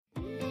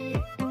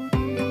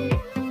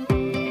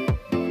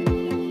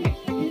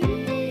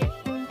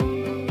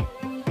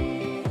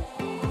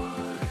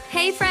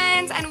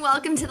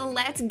welcome to the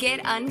Let's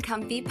Get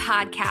Uncomfy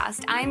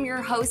podcast. I'm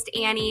your host,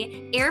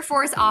 Annie, Air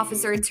Force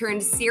officer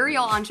turned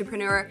serial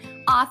entrepreneur,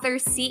 author,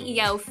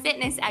 CEO,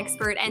 fitness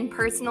expert, and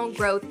personal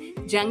growth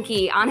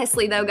junkie.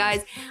 Honestly, though,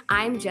 guys,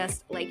 I'm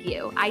just like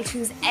you. I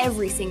choose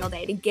every single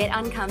day to get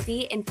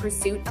uncomfy in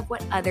pursuit of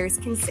what others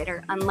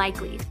consider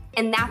unlikely.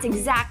 And that's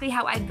exactly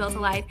how I've built a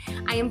life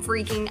I am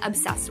freaking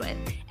obsessed with.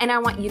 And I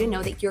want you to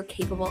know that you're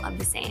capable of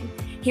the same.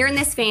 Here in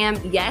this fam,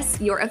 yes,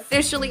 you're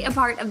officially a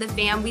part of the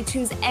fam. We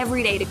choose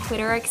every day to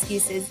quit our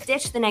excuses,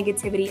 ditch the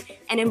negativity,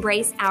 and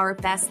embrace our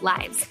best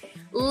lives.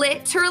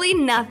 Literally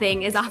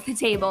nothing is off the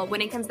table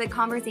when it comes to the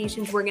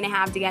conversations we're going to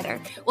have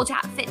together. We'll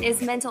chat fitness,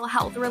 mental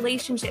health,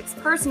 relationships,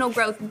 personal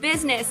growth,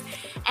 business,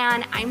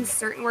 and I'm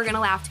certain we're going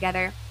to laugh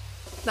together.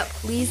 But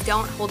please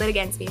don't hold it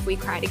against me if we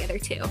cry together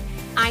too.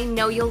 I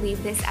know you'll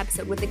leave this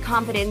episode with the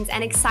confidence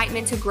and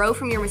excitement to grow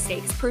from your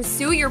mistakes,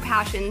 pursue your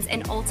passions,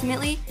 and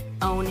ultimately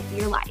own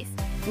your life.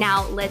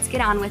 Now let's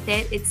get on with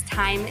it. It's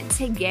time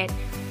to get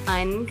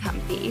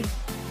uncomfy.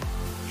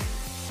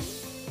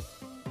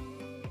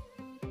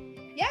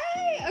 Yay!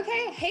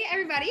 Okay, hey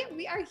everybody.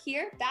 We are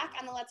here back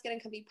on the Let's Get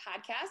Uncomfy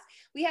podcast.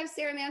 We have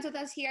Sarah Mans with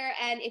us here,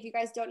 and if you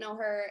guys don't know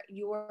her,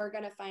 you're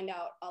going to find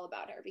out all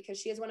about her because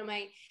she is one of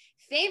my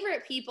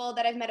favorite people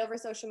that I've met over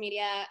social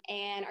media,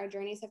 and our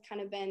journeys have kind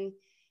of been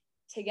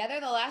together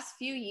the last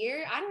few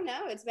years. I don't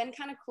know. It's been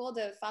kind of cool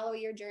to follow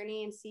your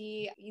journey and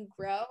see you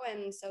grow,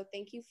 and so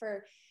thank you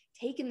for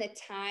taking the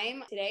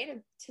time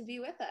today to be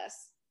with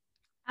us.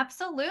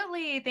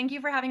 Absolutely. Thank you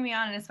for having me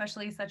on, and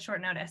especially such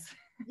short notice.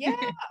 Yeah.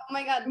 Oh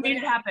my God. Made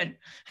it happen.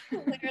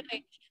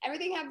 Literally.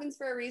 Everything happens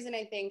for a reason,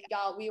 I think.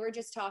 Y'all, we were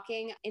just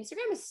talking.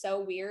 Instagram is so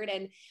weird.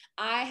 And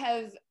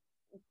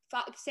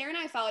Sarah and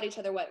I followed each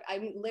other,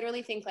 I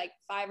literally think like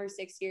 5 or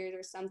 6 years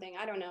or something.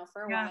 I don't know,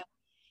 for a while.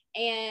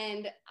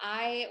 And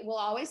I will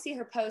always see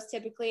her post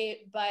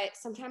typically, but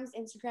sometimes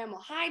Instagram will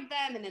hide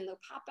them and then they'll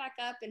pop back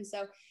up. And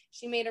so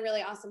she made a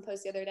really awesome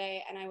post the other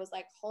day. And I was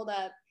like, hold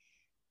up,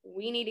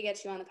 we need to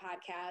get you on the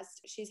podcast.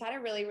 She's had a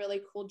really,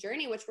 really cool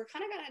journey, which we're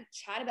kind of going to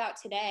chat about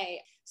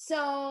today.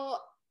 So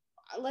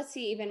let's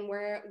see, even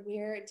where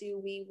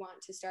do we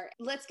want to start?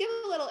 Let's give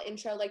a little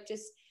intro, like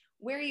just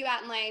where are you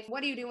at in life?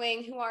 What are you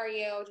doing? Who are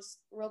you?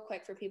 Just real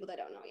quick for people that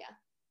don't know yet.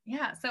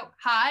 Yeah. So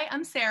hi,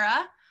 I'm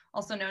Sarah,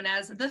 also known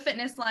as the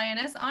Fitness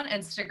Lioness on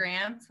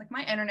Instagram. It's like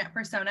my internet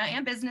persona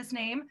and business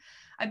name.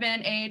 I've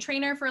been a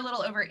trainer for a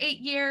little over 8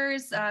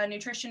 years, a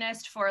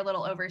nutritionist for a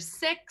little over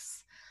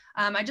 6.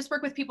 I just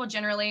work with people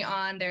generally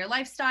on their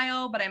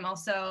lifestyle, but I'm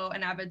also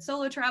an avid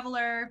solo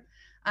traveler.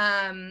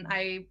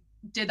 I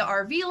did the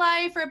RV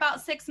life for about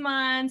 6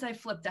 months. I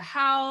flipped a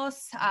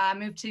house,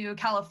 moved to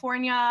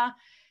California,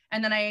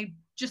 and then I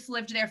just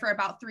lived there for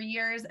about 3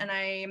 years, and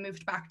I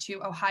moved back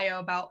to Ohio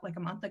about like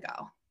a month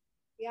ago.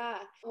 Yeah.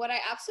 What I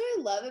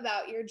absolutely love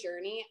about your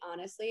journey,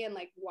 honestly, and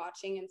like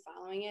watching and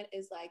following it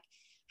is like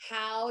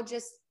how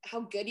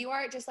good you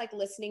are at just like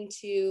listening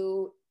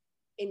to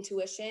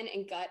intuition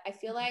and gut. I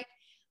feel like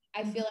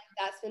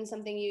that's been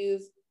something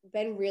you've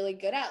been really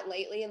good at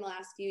lately in the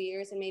last few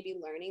years and maybe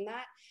learning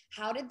that.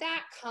 How did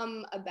that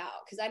come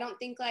about? Because I don't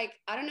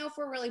know if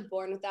we're really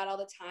born with that all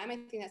the time. I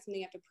think that's something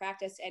you have to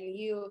practice, and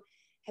you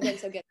have been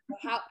so good.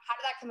 How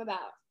did that come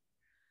about?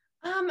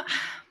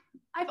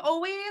 I've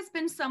always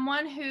been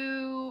someone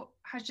who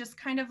has just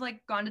kind of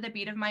like gone to the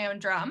beat of my own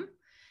drum.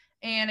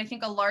 And I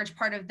think a large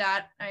part of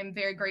that, I'm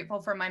very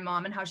grateful for my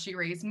mom and how she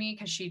raised me,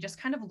 because she just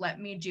kind of let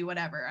me do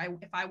whatever.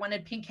 If I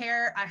wanted pink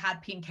hair, I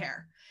had pink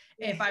hair.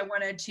 If I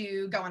wanted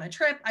to go on a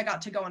trip, I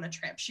got to go on a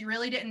trip. She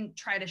really didn't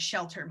try to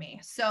shelter me.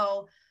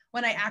 So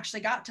when I actually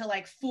got to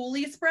like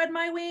fully spread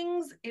my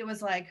wings, it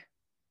was like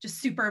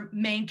just super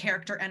main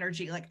character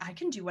energy. Like I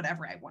can do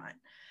whatever I want.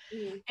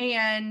 Mm-hmm.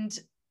 And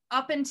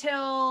up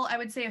until I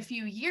would say a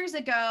few years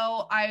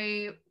ago,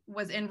 I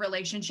was in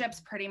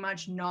relationships pretty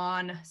much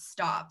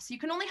non-stop. So you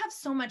can only have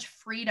so much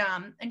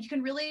freedom, and you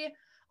can really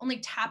only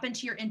tap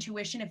into your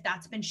intuition if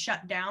that's been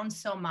shut down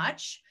so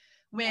much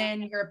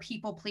when you're a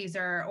people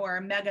pleaser or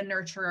a mega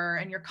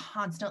nurturer and you're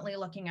constantly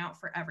looking out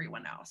for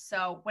everyone else.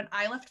 So when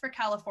I left for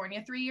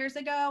California 3 years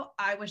ago,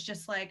 I was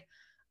just like,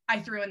 I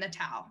threw in the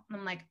towel.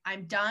 I'm like,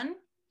 I'm done.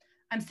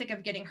 I'm sick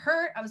of getting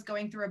hurt. I was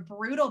going through a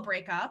brutal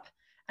breakup.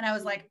 And I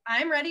was like,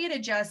 I'm ready to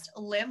just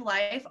live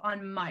life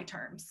on my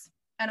terms.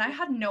 And I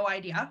had no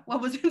idea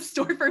what was in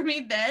store for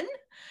me then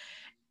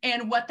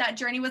and what that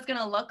journey was going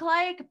to look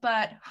like.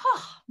 But,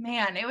 oh,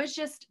 man, it was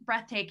just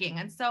breathtaking.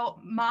 And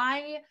so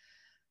my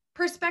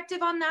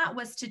perspective on that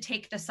was to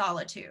take the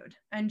solitude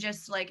and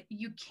just like,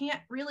 you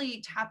can't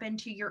really tap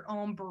into your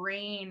own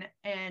brain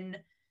and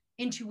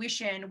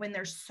intuition when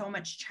there's so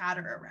much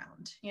chatter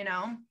around, you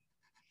know?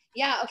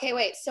 Yeah. Okay.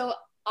 Wait. So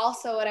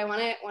also what I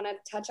want to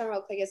touch on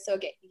real quick is, so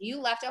you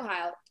left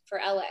Ohio for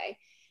LA,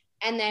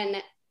 and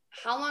then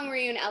how long were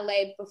you in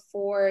LA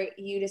before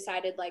you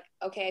decided like,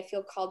 okay, I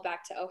feel called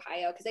back to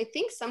Ohio? Because I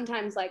think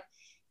sometimes like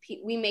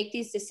we make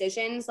these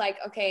decisions like,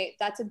 okay,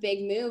 that's a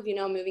big move,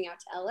 moving out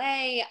to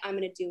LA, I'm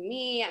going to do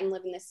me, I'm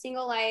living this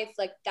single life.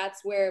 Like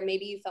that's where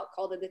maybe you felt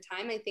called at the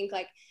time. I think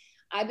like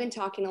I've been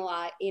talking a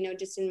lot,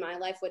 just in my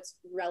life, what's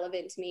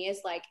relevant to me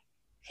is like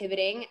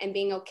pivoting and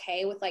being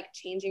okay with like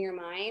changing your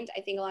mind.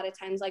 I think a lot of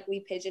times like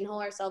we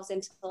pigeonhole ourselves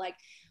into like,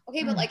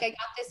 okay, but like I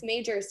got this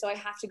major, so I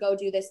have to go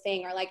do this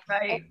thing, or like,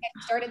 right. okay,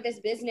 I started this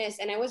business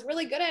and I was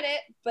really good at it,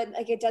 but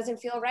like it doesn't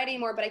feel right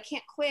anymore, but I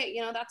can't quit.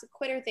 That's a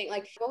quitter thing.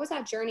 Like, what was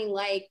that journey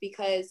like?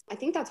 Because I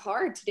think that's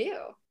hard to do.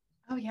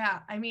 Oh yeah.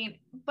 I mean,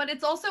 but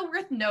it's also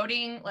worth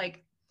noting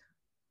like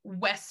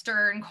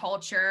Western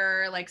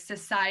culture, like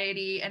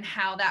society, and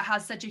how that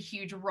has such a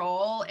huge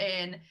role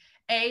in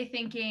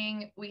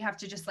thinking we have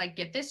to just like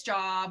get this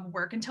job,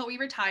 work until we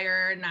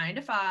retire, 9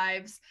 to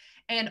 5s,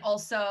 and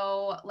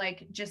also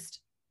like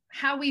just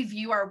how we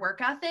view our work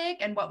ethic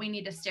and what we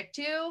need to stick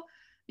to.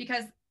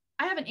 Because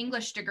I have an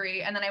English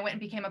degree and then I went and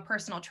became a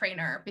personal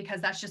trainer because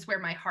that's just where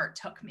my heart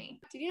took me.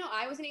 Did you know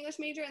I was an English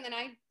major and then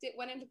I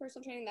went into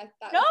personal training?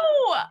 No,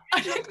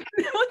 I didn't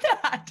know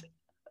that.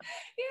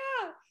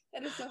 Yeah,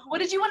 that is so funny. What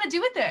did you want to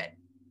do with it?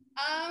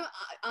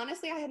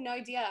 Honestly, I had no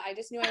idea. I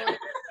just knew I wanted to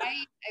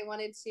write. I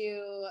wanted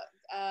to,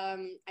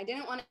 I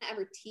didn't want to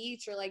ever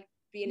teach or like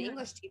be an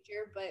English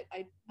teacher, but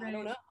I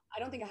don't know. I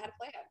don't think I had a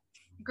plan.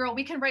 Girl,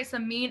 we can write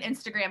some mean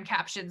Instagram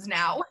captions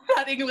now with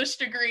that English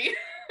degree.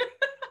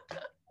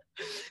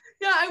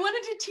 Yeah, I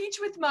wanted to teach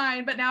with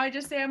mine, but now I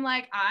just say I'm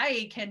like,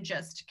 I can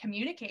just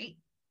communicate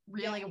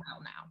really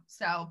well now.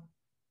 So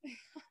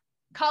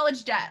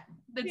college debt,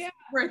 that's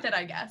worth it,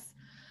 I guess.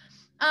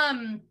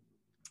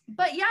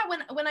 But yeah,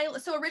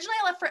 so originally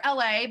I left for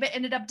LA, but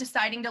ended up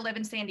deciding to live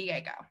in San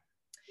Diego.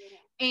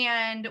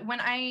 And when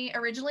I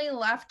originally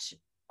left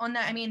on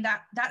that, I mean,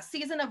 that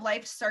season of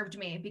life served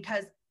me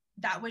because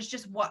that was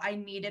just what I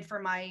needed for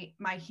my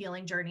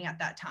healing journey at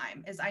that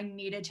time. Is I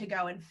needed to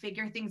go and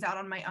figure things out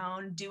on my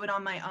own, do it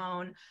on my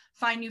own,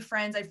 find new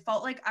friends. I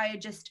felt like I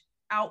had just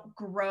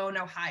outgrown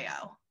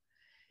Ohio.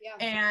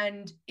 Yeah.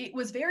 And it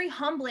was very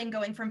humbling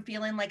going from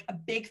feeling like a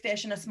big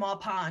fish in a small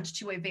pond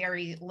to a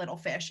very little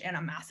fish in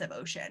a massive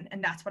ocean.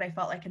 And that's what I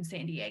felt like in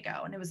San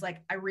Diego. And it was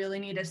like, I really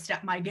need to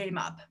step my game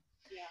up.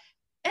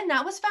 Yeah. And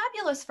that was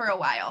fabulous for a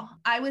while.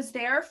 I was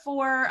there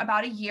for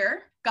about a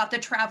year, got the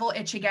travel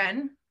itch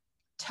again,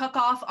 took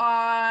off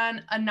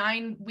on a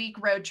 9-week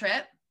road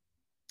trip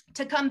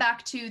to come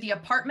back to the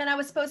apartment I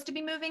was supposed to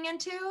be moving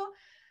into,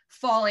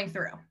 falling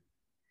through.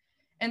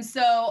 And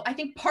so I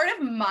think part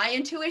of my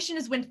intuition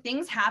is when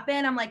things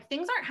happen, I'm like,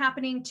 things aren't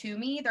happening to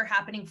me, they're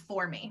happening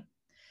for me.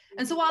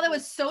 And so while that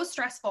was so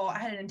stressful, I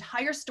had an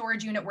entire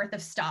storage unit worth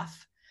of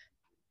stuff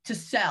to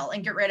sell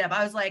and get rid of.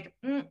 I was like,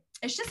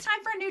 it's just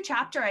time for a new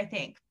chapter, I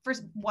think. For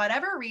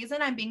whatever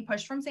reason, I'm being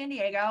pushed from San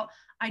Diego.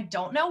 I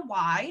don't know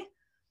why.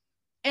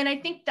 And I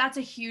think that's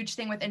a huge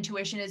thing with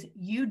intuition is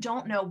you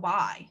don't know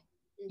why.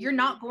 You're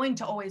not going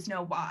to always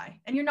know why.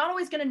 And you're not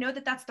always going to know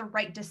that that's the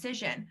right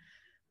decision.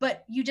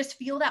 But you just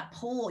feel that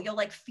pull. You'll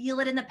like feel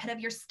it in the pit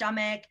of your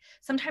stomach.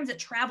 Sometimes it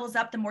travels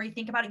up. The more you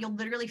think about it, you'll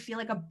literally feel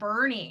like a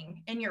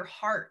burning in your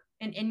heart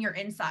and in your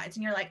insides.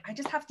 And you're like, I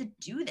just have to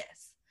do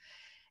this.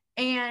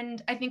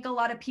 And I think a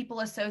lot of people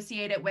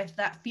associate it with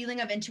that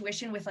feeling of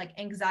intuition with like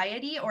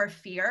anxiety or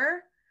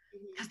fear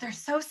because they're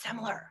so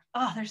similar.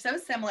 Oh, they're so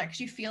similar because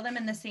you feel them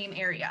in the same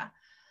area.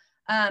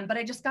 But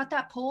I just got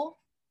that pull.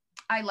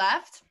 I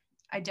left.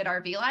 I did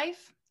RV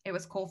life. It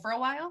was cool for a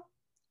while.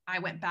 I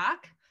went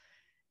back.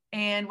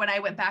 And when I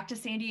went back to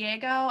San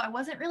Diego, I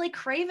wasn't really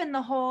craving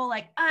the whole,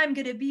 like, I'm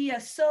going to be a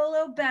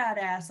solo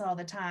badass all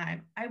the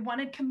time. I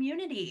wanted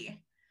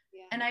community.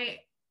 Yeah. And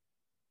I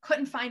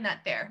couldn't find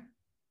that there.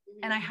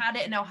 And I had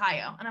it in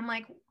Ohio. And I'm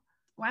like,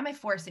 why am I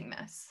forcing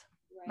this?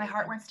 Right. My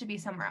heart wants to be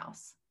somewhere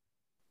else.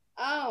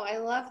 Oh, I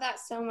love that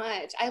so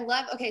much.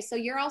 Okay, so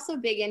you're also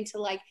big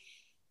into like,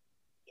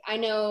 I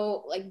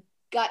know like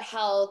gut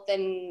health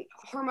and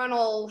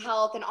hormonal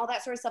health and all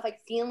that sort of stuff,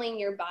 like feeling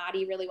your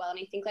body really well. And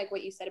I think like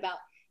what you said about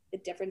the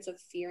difference of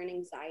fear and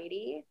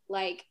anxiety,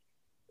 like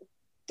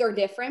they're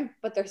different,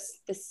 but they're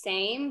the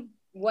same.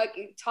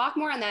 Talk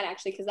more on that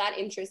actually, because that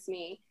interests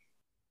me.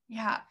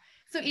 Yeah.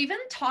 So even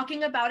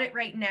talking about it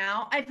right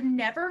now, I've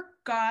never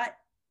got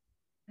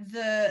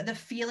the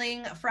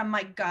feeling from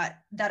my gut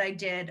that I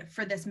did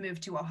for this move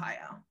to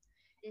Ohio.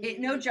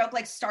 It, no joke,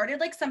 like started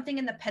like something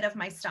in the pit of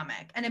my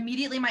stomach and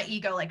immediately my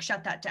ego like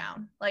shut that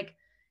down. Like,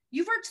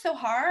 you've worked so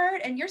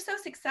hard and you're so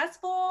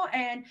successful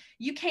and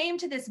you came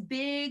to this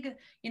big,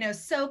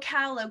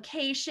 SoCal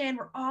location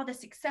where all the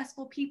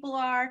successful people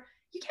are.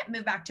 You can't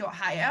move back to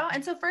Ohio.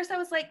 And so first I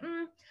was like,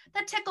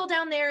 that tickle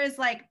down there is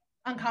like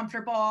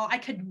uncomfortable. I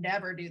could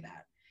never do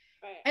that.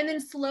 Right. And then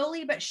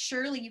slowly but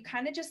surely you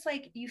kind of just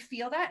like, you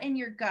feel that in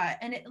your gut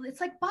and it's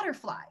like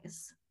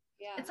butterflies.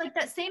 Yeah. It's like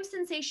that same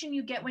sensation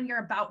you get when you're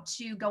about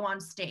to go on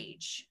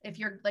stage. If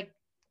you're like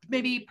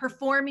maybe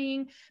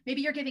performing,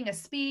 maybe you're giving a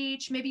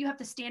speech, maybe you have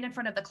to stand in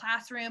front of the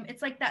classroom.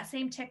 It's like that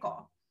same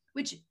tickle,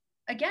 which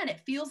again, it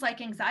feels like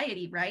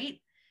anxiety,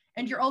 right?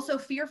 And you're also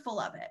fearful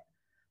of it.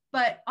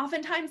 But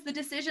oftentimes the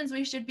decisions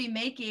we should be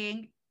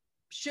making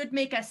should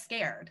make us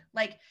scared.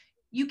 Like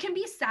you can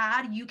be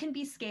sad, you can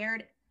be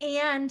scared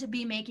and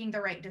be making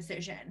the right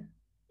decision.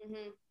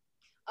 Mm-hmm.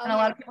 And a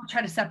lot of people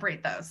try to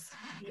separate those.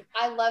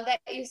 I love that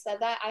you said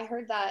that. I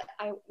heard that.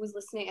 I was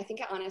listening. I think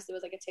it honestly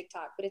was like a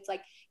TikTok, but it's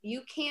like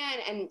you can,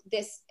 and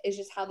this is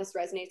just how this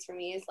resonates for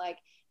me, is like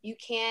you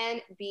can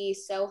be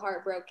so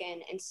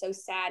heartbroken and so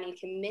sad and you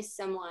can miss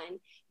someone,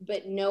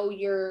 but know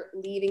you're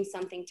leaving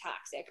something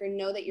toxic, or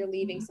know that you're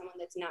leaving someone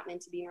that's not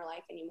meant to be in your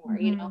life anymore,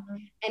 you know?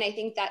 And I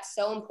think that's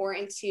so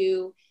important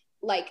to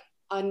like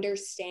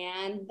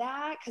understand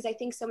that, because I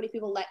think so many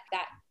people let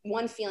that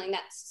one feeling,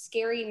 that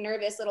scary,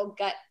 nervous little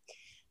gut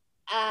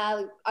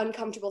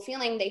uncomfortable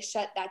feeling, they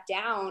shut that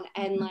down.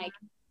 And like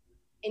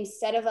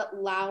instead of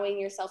allowing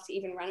yourself to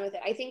even run with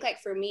it, I think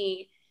like for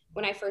me,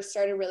 when I first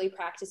started really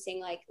practicing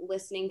like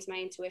listening to my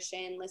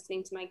intuition,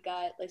 listening to my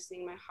gut,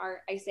 listening to my heart,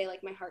 I say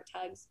like my heart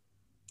tugs,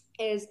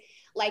 is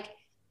like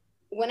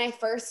when I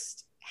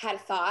first had a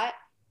thought,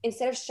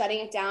 instead of shutting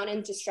it down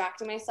and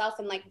distracting myself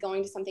and like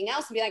going to something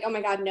else and be like, oh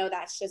my God, no,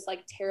 that's just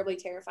like terribly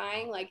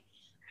terrifying, like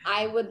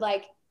I would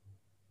like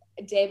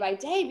day by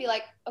day be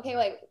like, okay,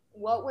 like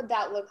what would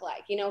that look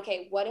like? You know,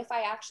 okay, what if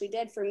I actually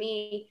did? For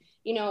me,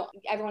 you know,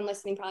 everyone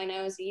listening probably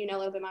knows, you know, a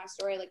little bit of my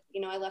story. Like, you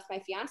know, I left my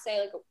fiance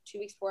like 2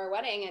 weeks before our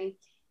wedding, and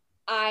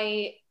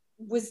I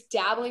was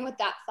dabbling with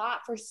that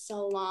thought for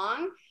so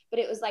long, but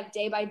it was like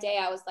day by day,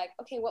 I was like,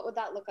 okay, what would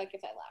that look like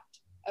if I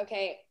left?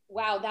 Okay,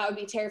 wow, that would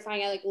be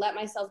terrifying. I like let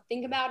myself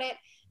think about it,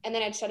 and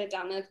then I'd shut it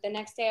down. Like the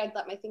next day I'd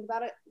let my think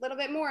about it a little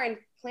bit more and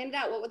plan it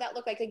out. What would that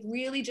look like? Like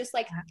really just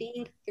like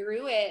think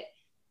through it.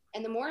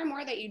 And the more and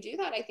more that you do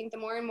that, I think the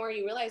more and more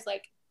you realize,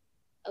 like,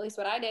 at least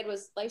what I did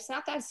was life's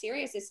not that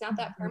serious. It's not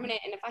that permanent.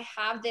 And if I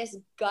have this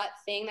gut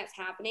thing that's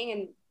happening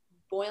and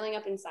boiling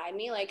up inside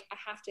me, like I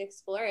have to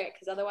explore it,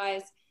 because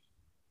otherwise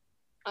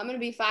I'm going to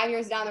be 5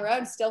 years down the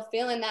road still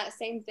feeling that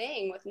same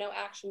thing with no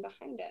action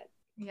behind it.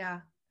 Yeah.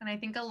 And I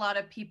think a lot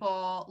of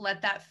people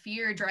let that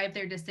fear drive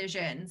their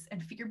decisions,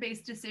 and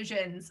fear-based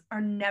decisions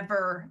are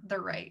never the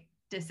right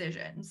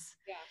decisions.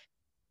 Yeah.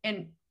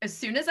 And as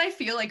soon as I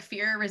feel like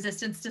fear or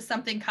resistance to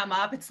something come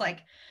up, it's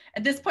like,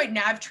 at this point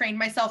now I've trained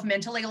myself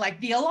mentally, like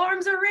the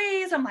alarms are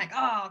raised. I'm like,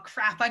 oh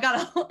crap, I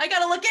gotta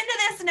look into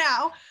this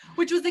now,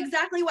 which was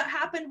exactly what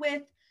happened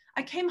with,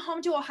 I came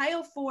home to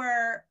Ohio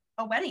for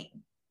a wedding.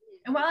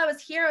 And while I was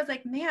here, I was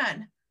like,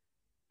 man,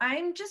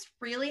 I'm just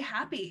really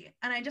happy.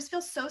 And I just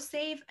feel so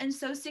safe and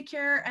so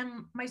secure.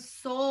 And my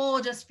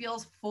soul just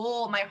feels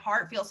full. My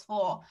heart feels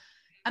full.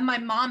 And my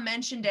mom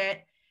mentioned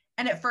it.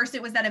 And at first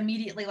it was that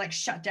immediately like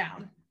shut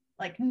down.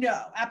 Like,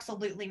 no,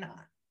 absolutely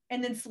not.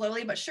 And then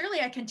slowly but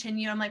surely I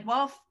continued. I'm like,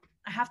 well,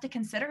 I have to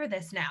consider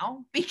this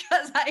now,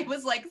 because I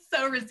was like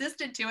so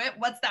resistant to it.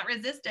 What's that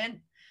resistant?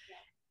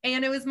 Yeah.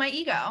 And it was my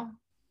ego.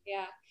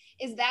 Yeah.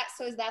 Is that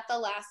the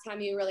last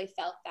time you really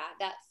felt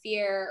that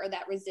fear or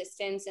that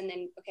resistance, and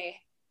then, okay,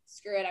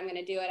 screw it, I'm going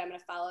to do it, I'm going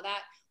to follow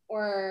that?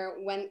 Or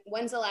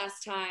when's the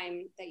last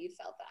time that you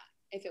felt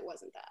that, if it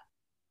wasn't that?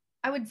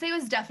 I would say it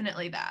was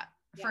definitely that,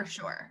 for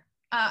sure.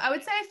 I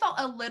would say I felt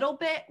a little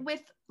bit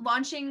with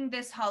launching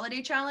this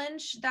holiday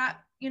challenge that,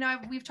 you know,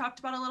 we've talked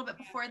about a little bit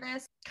before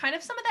this, kind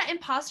of some of that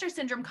imposter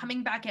syndrome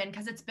coming back in,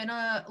 because it's been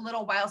a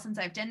little while since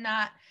I've done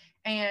that,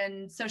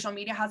 and social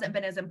media hasn't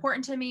been as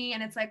important to me.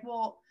 And it's like,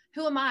 well,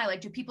 who am I?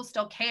 Like, do people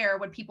still care?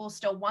 Would people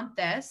still want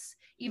this?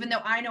 Even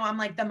though I know I'm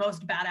like the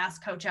most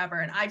badass coach ever,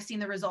 and I've seen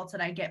the results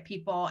that I get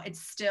people,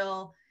 it's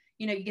still,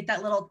 you know, you get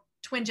that little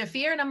twinge of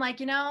fear. And I'm like,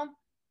 you know,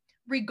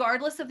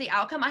 regardless of the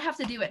outcome, I have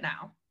to do it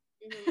now.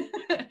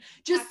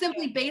 Just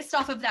simply based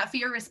off of that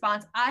fear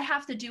response, I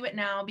have to do it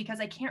now, because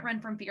I can't run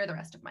from fear the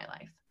rest of my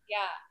life. Yeah.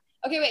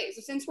 Okay, wait.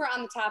 So since we're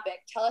on the topic,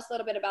 tell us a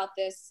little bit about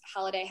this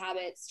holiday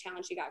habits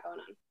challenge you got going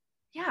on.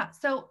 Yeah.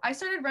 So I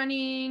started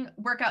running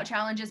workout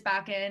challenges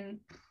back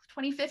in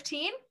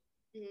 2015.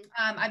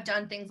 I've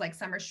done things like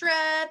Summer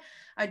Shred.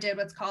 I did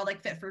what's called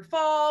like Fit for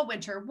Fall,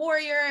 Winter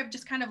Warrior. I've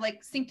just kind of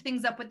like synced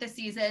things up with the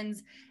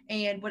seasons,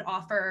 and would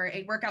offer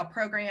a workout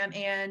program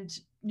and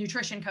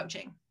nutrition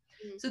coaching.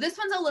 So this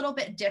one's a little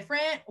bit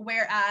different,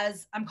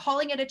 whereas I'm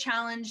calling it a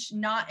challenge,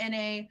 not in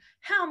a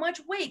how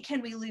much weight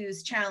can we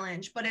lose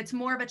challenge, but it's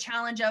more of a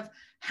challenge of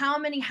how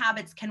many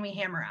habits can we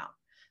hammer out.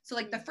 So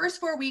like the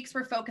first 4 weeks,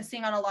 we're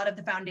focusing on a lot of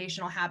the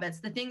foundational habits,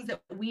 the things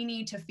that we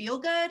need to feel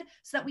good,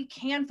 so that we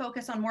can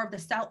focus on more of the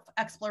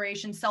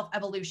self-exploration,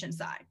 self-evolution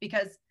side.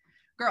 Because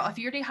girl, if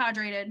you're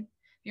dehydrated, if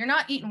you're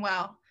not eating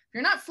well, if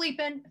you're not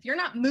sleeping, if you're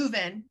not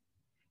moving,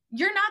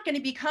 you're not going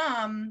to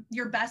become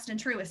your best and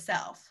truest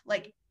self.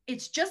 Like,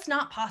 it's just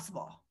not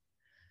possible.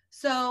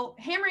 So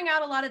hammering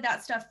out a lot of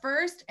that stuff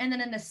first. And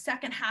then in the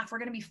second half, we're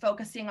going to be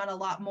focusing on a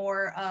lot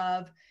more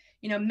of,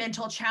 you know,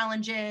 mental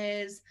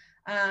challenges,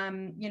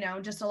 you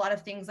know, just a lot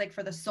of things like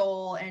for the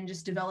soul, and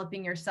just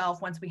developing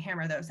yourself once we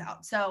hammer those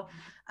out. So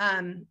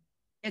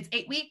it's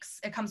 8 weeks.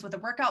 It comes with a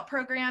workout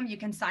program. You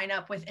can sign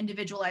up with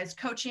individualized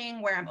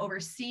coaching, where I'm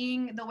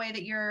overseeing the way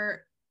that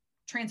you're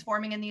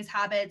transforming in these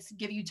habits,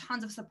 give you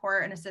tons of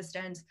support and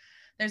assistance.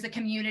 There's a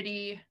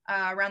community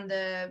around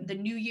the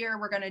new year.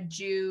 We're going to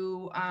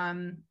do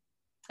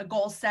a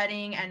goal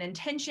setting and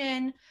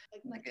intention,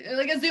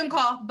 like a Zoom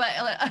call,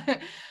 but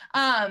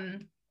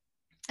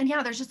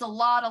yeah, there's just a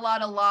lot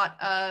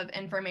of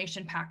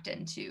information packed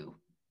into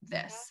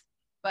this,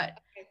 but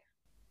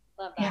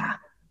love that.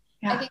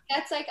 yeah. I think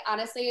that's like,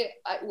 honestly,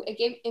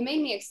 it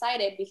made me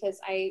excited because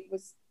I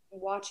was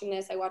watching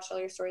this. I watched all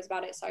your stories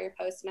about it, saw your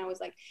post, and I was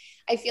like,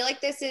 I feel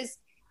like this is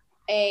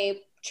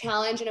a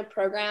challenge and a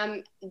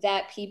program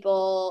that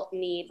people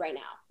need right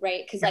now,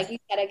 right? Because like you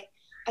said, like,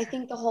 I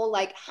think the whole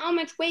like, how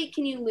much weight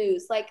can you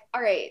lose? Like,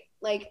 all right,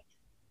 like,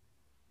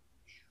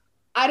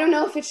 I don't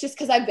know if it's just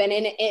because I've been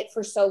in it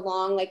for so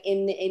long, like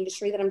in the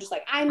industry, that I'm just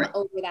like, I'm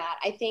over that.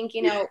 I think,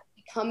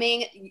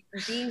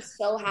 being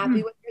so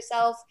happy with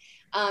yourself.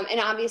 And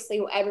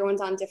obviously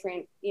everyone's on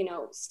different,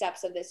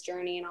 steps of this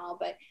journey and all,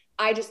 but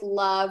I just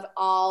love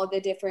all the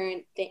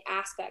different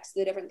aspects,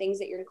 the different things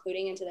that you're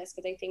including into this.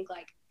 Cause I think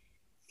like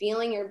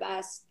feeling your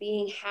best,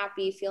 being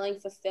happy, feeling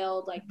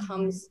fulfilled, like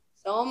comes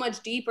so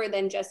much deeper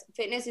than just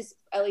fitness is,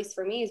 at least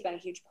for me, has been a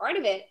huge part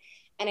of it.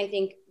 And I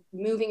think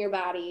moving your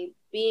body,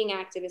 being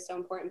active is so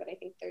important, but I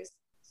think there's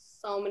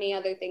so many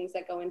other things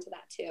that go into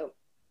that too.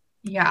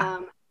 Yeah.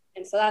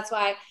 And so that's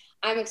why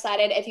I'm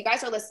excited. If you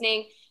guys are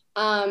listening,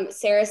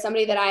 Sarah is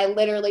somebody that I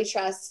literally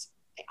trust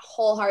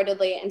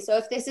wholeheartedly. And so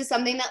if this is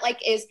something that like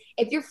if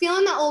you're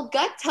feeling the old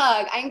gut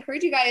tug, I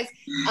encourage you guys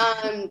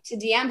to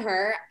DM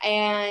her,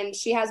 and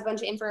she has a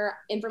bunch of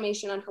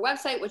information on her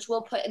website, which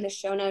we'll put in the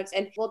show notes,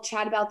 and we'll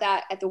chat about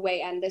that at the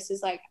way end. This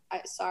is like,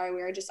 sorry,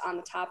 we were just on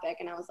the topic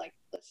and I was like,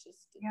 let's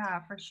just. Yeah,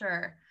 for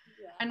sure.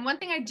 Yeah. And one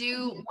thing I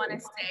do want to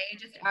say,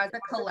 just as a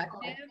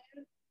collective,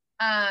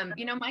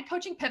 my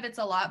coaching pivots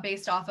a lot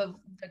based off of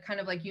the kind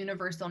of like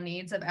universal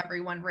needs of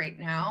everyone right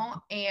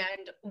now.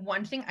 And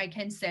one thing I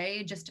can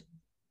say, just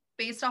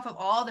based off of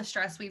all the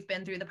stress we've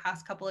been through the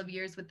past couple of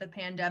years with the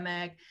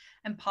pandemic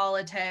and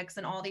politics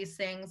and all these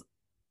things,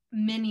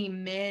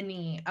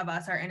 many of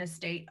us are in a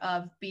state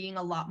of being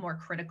a lot more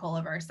critical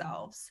of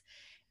ourselves.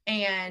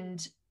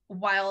 And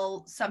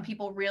while some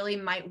people really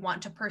might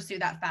want to pursue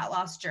that fat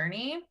loss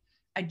journey,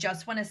 I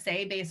just want to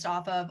say, based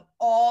off of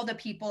all the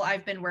people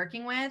I've been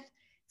working with,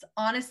 it's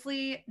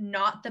honestly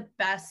not the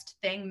best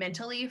thing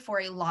mentally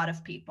for a lot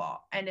of people.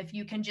 And if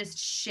you can just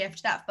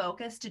shift that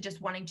focus to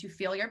just wanting to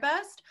feel your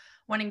best,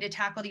 wanting to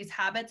tackle these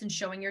habits and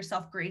showing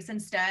yourself grace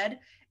instead,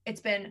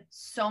 it's been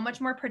so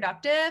much more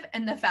productive,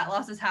 and the fat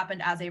loss has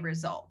happened as a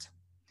result.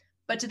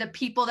 But to the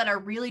people that are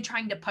really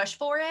trying to push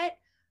for it,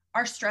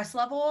 our stress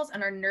levels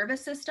and our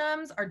nervous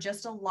systems are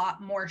just a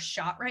lot more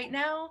shot right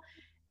now,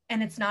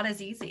 and it's not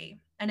as easy.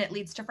 And it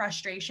leads to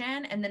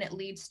frustration, and then it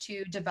leads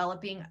to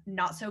developing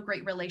not so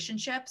great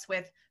relationships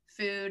with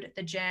food,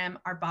 the gym,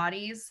 our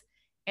bodies,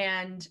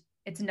 and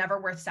it's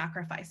never worth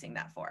sacrificing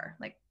that for.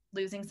 Like,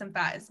 losing some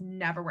fat is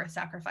never worth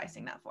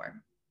sacrificing that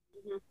for.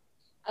 Mm-hmm.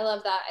 I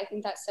love that. I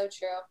think that's so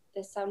true.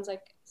 This sounds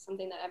like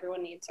something that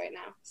everyone needs right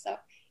now. So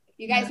if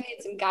you guys need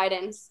some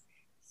guidance,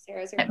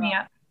 Sarah's your girl. Hit me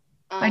up.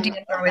 My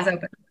DMs are always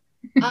open.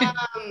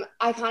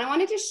 I kind of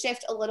wanted to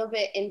shift a little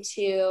bit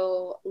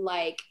into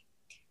like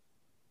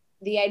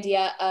the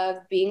idea of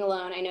being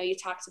alone. I know you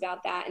talked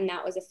about that, and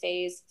that was a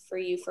phase for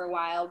you for a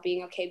while,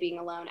 being okay being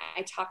alone.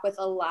 I talk with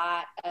a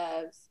lot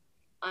of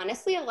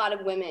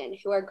women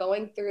who are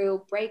going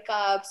through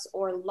breakups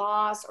or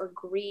loss or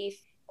grief,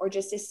 or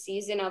just a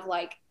season of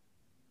like,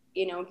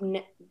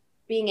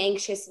 being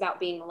anxious about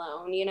being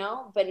alone,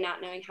 but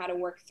not knowing how to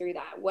work through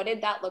that. What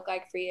did that look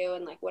like for you?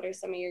 And like, what are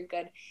some of your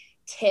good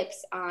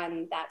tips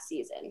on that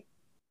season?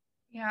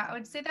 Yeah, I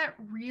would say that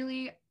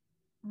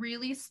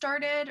really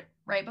started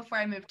right before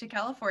I moved to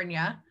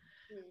California.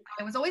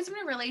 I was always in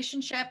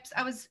relationships.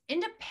 I was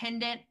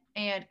independent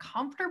and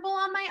comfortable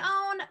on my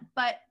own,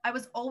 but I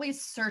was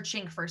always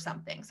searching for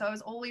something. So I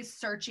was always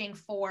searching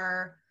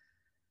for,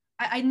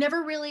 I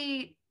never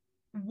really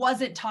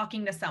wasn't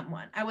talking to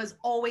someone. I was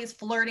always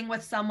flirting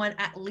with someone,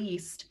 at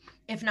least,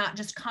 if not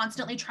just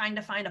constantly trying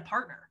to find a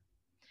partner.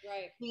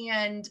 Right.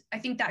 And I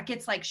think that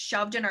gets like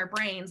shoved in our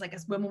brains, like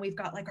as women, we've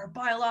got like our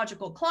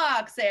biological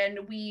clocks, and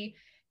we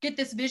get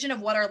this vision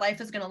of what our life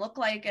is going to look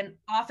like. And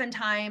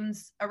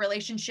oftentimes a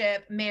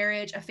relationship,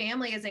 marriage, a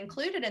family is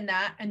included in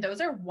that. And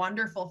those are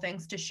wonderful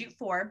things to shoot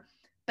for.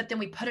 But then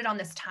we put it on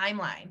this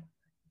timeline.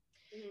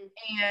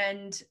 Mm-hmm.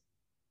 And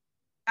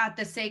at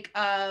the sake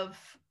of,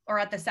 or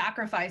at the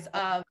sacrifice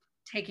of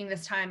taking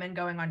this time and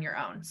going on your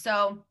own.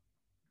 So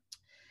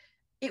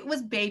it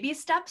was baby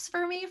steps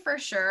for me, for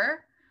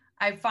sure.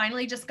 I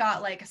finally just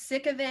got like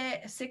sick of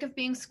it, sick of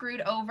being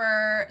screwed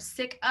over,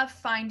 sick of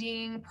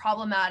finding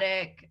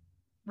problematic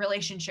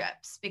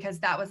relationships, because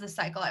that was the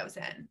cycle I was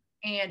in.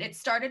 And it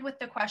started with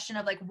the question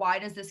of like, why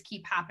does this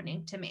keep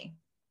happening to me?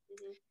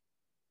 Mm-hmm.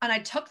 And I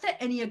took the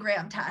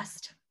Enneagram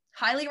test.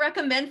 Highly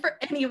recommend for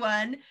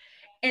anyone.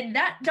 And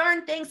that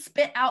darn thing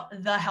spit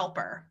out the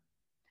helper.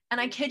 And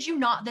I kid you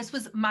not, this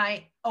was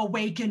my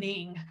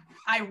awakening.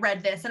 I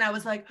read this and I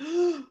was like,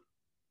 oh,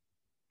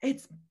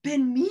 it's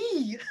been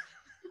me.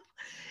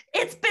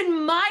 It's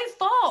been my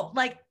fault.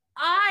 Like,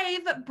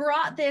 I've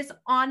brought this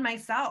on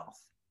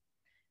myself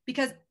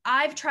because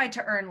I've tried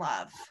to earn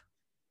love.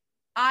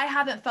 I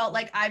haven't felt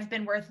like I've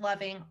been worth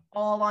loving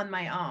all on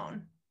my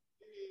own.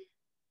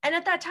 And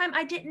at that time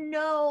I didn't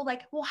know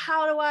like, well,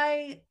 how do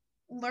I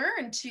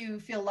learn to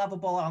feel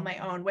lovable on my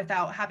own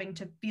without having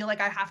to feel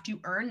like I have to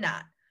earn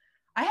that?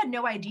 I had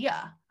no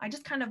idea. I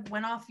just kind of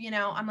went off,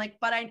 I'm like,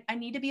 but I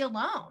need to be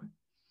alone.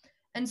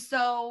 And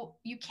so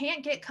you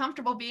can't get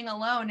comfortable being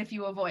alone if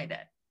you avoid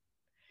it.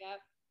 Yep.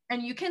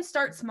 And you can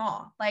start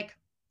small, like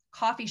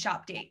coffee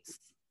shop dates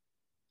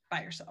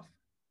by yourself.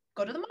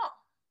 Go to the mall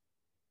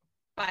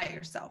by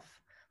yourself.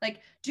 Like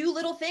do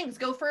little things,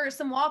 go for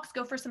some walks,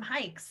 go for some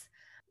hikes.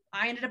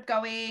 I ended up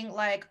going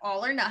like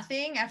all or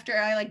nothing after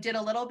I like did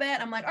a little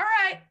bit. I'm like, all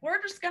right, we're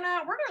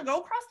gonna go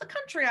across the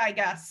country, I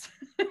guess.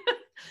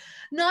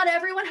 Not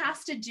everyone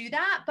has to do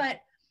that, but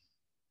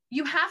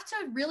you have to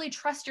really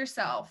trust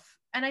yourself.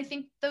 And I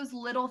think those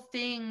little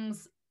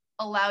things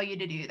allow you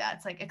to do that.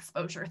 It's like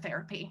exposure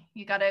therapy.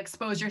 You got to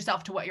expose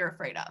yourself to what you're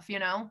afraid of,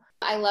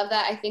 I love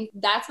that. I think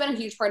that's been a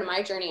huge part of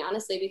my journey,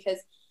 honestly, because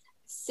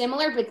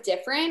similar but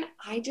different.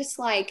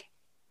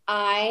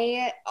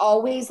 I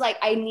always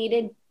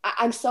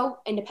I'm so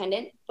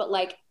independent, but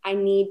like I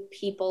need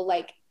people,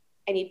 like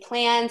I need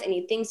plans, I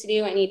need things to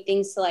do, I need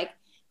things to like,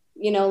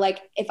 like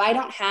if I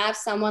don't have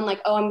someone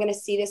like, oh, I'm going to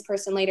see this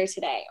person later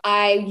today.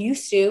 I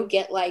used to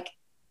get like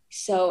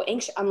so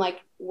anxious. I'm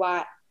like,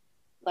 what?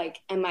 Like,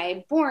 am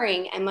I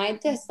boring? Am I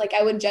this? Like,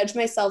 I would judge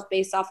myself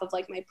based off of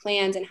like my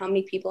plans and how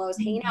many people I was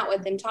hanging out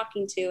with and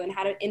talking to and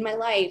had it in my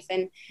life.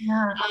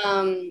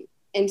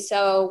 And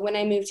so when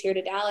I moved here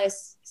to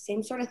Dallas,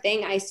 same sort of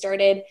thing. I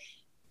started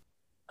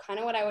kind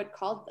of what I would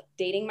call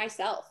dating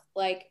myself.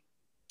 Like,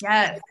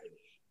 yes.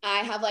 I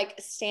have like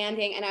a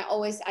standing, and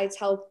I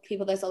tell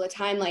people this all the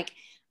time, like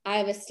I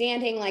have a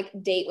standing like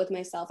date with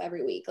myself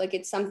every week. Like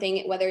it's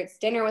something, whether it's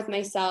dinner with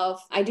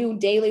myself, I do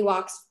daily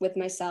walks with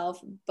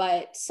myself,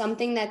 but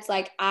something that's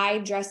like, I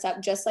dress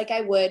up just like I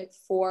would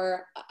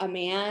for a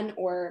man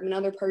or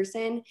another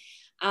person.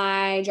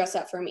 I dress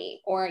up for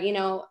me. Or,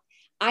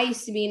 I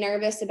used to be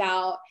nervous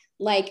about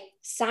like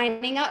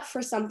signing up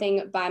for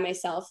something by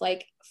myself,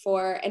 like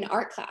for an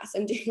art class.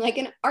 I'm doing like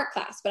an art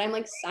class, but I'm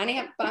like signing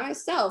up by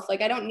myself.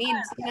 Like I don't need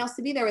someone else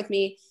to be there with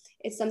me.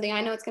 It's something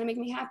I know it's going to make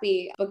me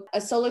happy.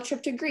 A solo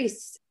trip to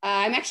Greece.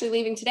 I'm actually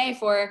leaving today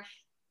for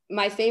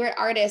my favorite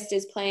artist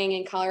is playing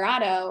in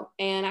Colorado,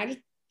 and I just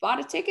bought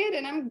a ticket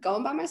and I'm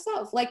going by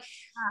myself. Like,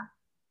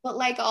 but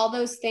like all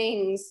those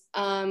things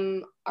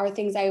are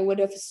things I would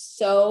have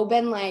so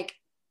been like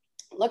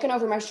looking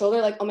over my shoulder,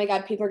 like, oh my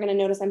God, people are going to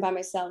notice I'm by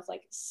myself,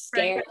 like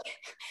scared.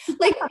 Right.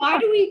 Like,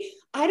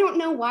 I don't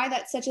know why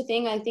that's such a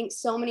thing. I think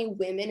so many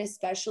women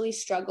especially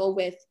struggle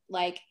with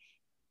like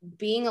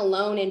being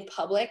alone in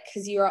public,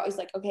 because you're always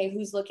like, okay,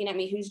 who's looking at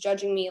me? Who's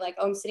judging me? Like,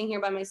 oh, I'm sitting here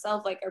by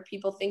myself. Like, are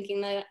people thinking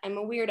that I'm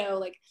a weirdo?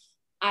 Like,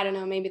 I don't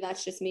know, maybe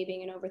that's just me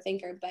being an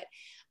overthinker, but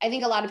I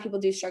think a lot of people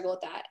do struggle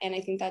with that. And I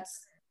think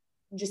that's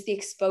just the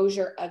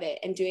exposure of it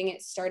and doing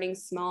it starting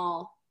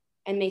small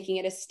and making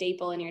it a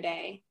staple in your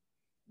day.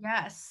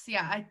 Yes.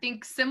 Yeah. I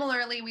think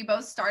similarly, we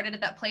both started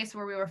at that place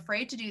where we were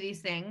afraid to do these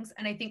things.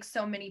 And I think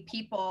so many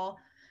people,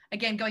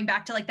 again, going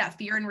back to like that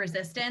fear and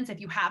resistance,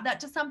 if you have that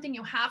to something,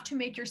 you have to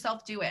make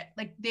yourself do it.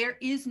 Like there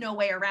is no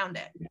way around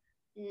it.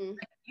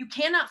 Like, you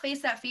cannot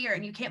face that fear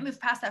and you can't move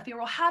past that fear.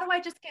 Well, how do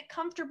I just get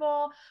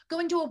comfortable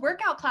going to a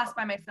workout class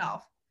by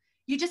myself?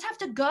 You just have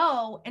to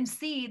go and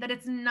see that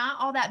it's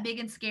not all that big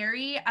and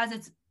scary as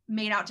it's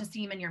made out to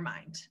seem in your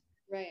mind.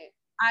 Right.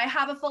 I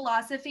have a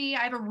philosophy,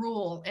 I have a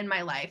rule in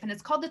my life, and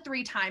it's called the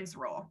 3 times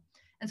rule.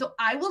 And so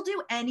I will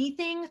do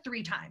anything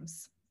 3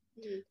 times.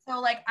 So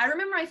like, I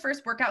remember my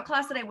first workout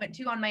class that I went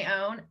to on my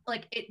own,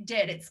 like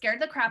it scared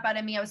the crap out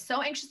of me. I was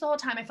so anxious the whole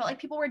time. I felt like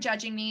people were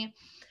judging me.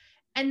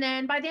 And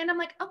then by the end, I'm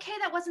like, okay,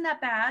 that wasn't that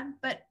bad.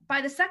 But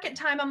by the second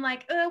time, I'm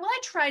like, well, I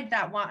tried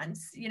that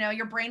once.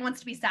 Your brain wants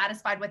to be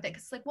satisfied with it.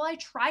 Cause it's like, well, I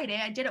tried it.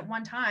 I did it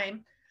one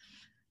time.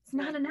 It's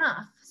not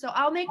enough. So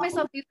I'll make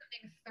myself do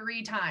something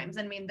 3 times.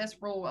 I mean, this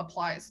rule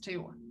applies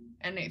to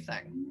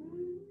anything.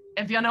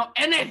 If you know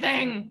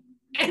anything.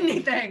 Love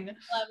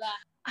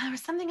that. There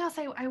was something else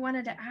I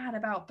wanted to add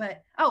about,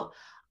 but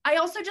I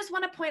also just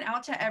want to point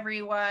out to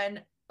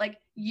everyone, like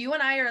you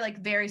and I are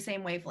like very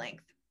same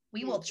wavelength.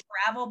 We will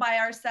travel by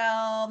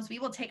ourselves. We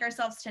will take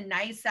ourselves to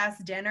nice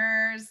ass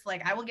dinners.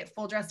 Like I will get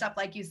full dressed up,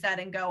 like you said,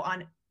 and go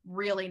on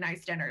really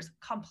nice dinners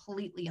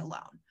completely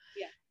alone.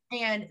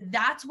 And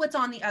that's what's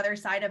on the other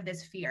side of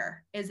this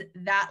fear, is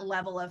that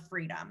level of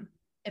freedom.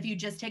 If you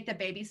just take the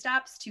baby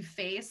steps to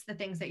face the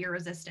things that you're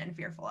resistant and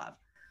fearful of.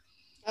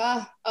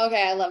 Oh,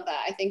 okay. I love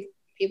that. I think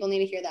people need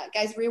to hear that.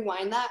 Guys,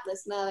 rewind that,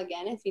 listen to that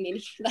again if you need to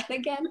hear that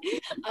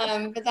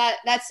again. But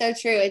that's so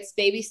true. It's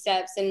baby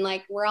steps, and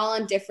like we're all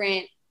on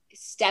different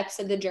steps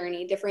of the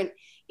journey, different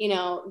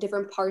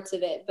parts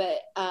of it.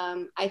 But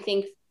I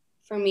think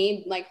for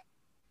me, like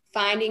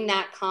finding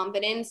that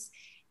confidence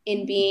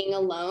in being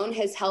alone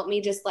has helped me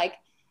just like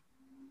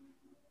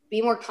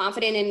be more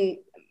confident in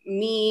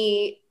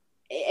me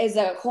as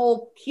a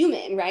whole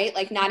human, right?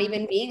 Like not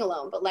even being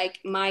alone, but like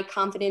my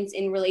confidence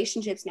in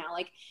relationships now,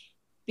 like,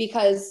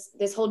 because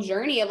this whole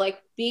journey of like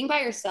being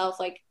by yourself,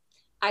 like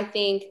I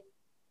think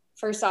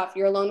first off,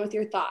 you're alone with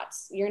your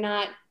thoughts. You're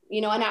not you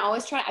know, and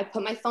I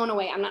put my phone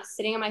away. I'm not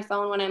sitting on my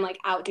phone when I'm like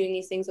out doing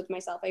these things with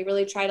myself. I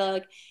really try to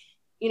like,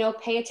 you know,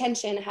 pay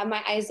attention, have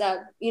my eyes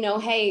up, you know,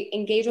 hey,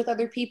 engage with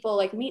other people,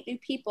 like meet new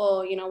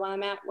people, you know, while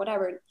I'm at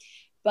whatever.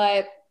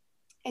 But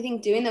I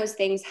think doing those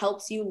things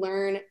helps you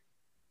learn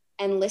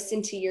and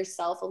listen to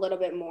yourself a little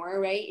bit more,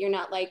 right? You're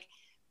not like,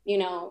 you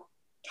know,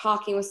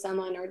 talking with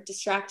someone or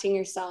distracting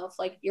yourself.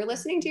 Like you're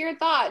listening to your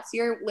thoughts,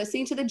 you're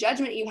listening to the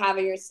judgment you have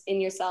in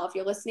yourself.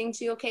 You're listening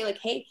to, okay, like,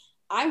 hey,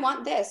 I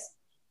want this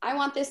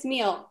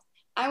meal.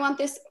 I want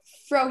this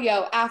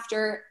froyo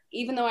after,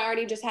 even though I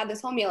already just had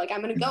this whole meal, like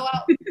I'm going to go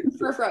out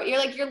for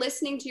froyo. You're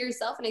listening to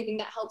yourself. And I think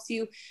that helps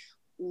you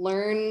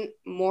learn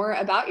more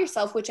about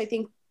yourself, which I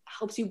think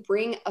helps you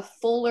bring a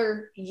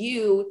fuller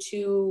you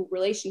to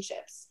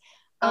relationships.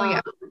 Oh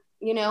yeah.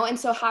 You know, and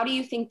so how do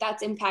you think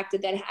that's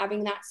impacted then,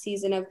 having that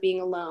season of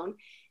being alone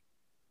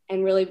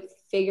and really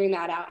figuring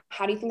that out?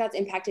 How do you think that's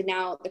impacted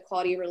now the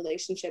quality of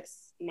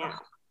relationships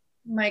now?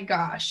 My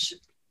gosh,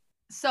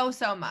 so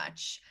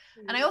much.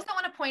 And I also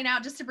want to point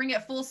out, just to bring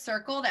it full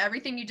circle, to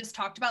everything you just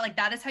talked about, like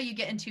that is how you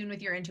get in tune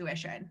with your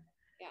intuition.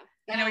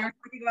 Yeah. I know we were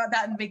talking about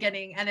that in the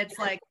beginning, and it's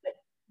like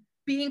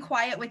being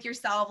quiet with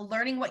yourself,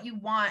 learning what you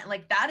want,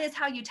 like that is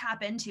how you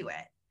tap into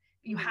it.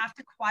 You have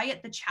to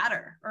quiet the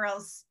chatter, or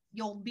else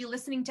you'll be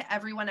listening to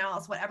everyone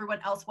else, what everyone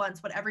else wants,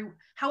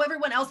 how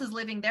everyone else is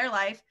living their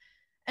life.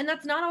 And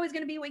that's not always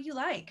going to be what you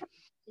like.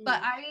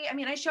 But I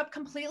mean, I show up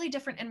completely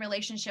different in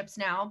relationships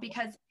now,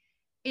 because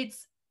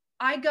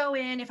I go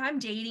in, if I'm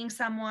dating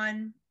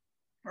someone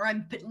or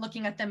I'm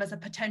looking at them as a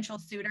potential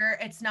suitor,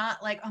 it's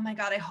not like, oh my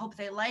God, I hope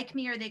they like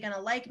me. Are they going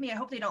to like me? I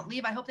hope they don't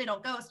leave. I hope they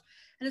don't ghost.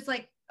 And it's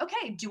like,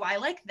 okay, do I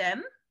like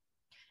them?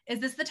 Is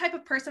this the type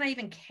of person I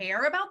even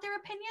care about their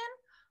opinion?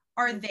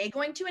 Are they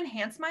going to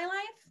enhance my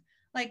life?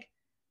 Like,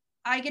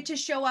 I get to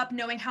show up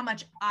knowing how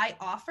much I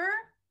offer,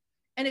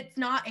 and it's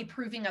not a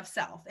proving of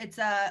self. It's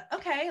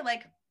okay,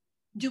 like,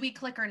 do we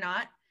click or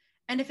not?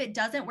 And if it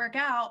doesn't work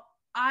out,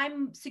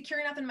 I'm secure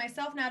enough in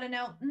myself now to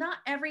know not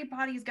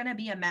everybody's going to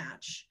be a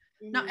match.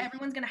 Not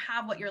everyone's going to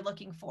have what you're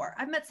looking for.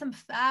 I've met some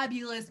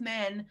fabulous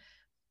men,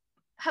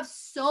 have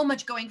so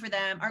much going for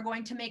them, are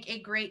going to make a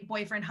great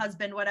boyfriend,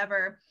 husband,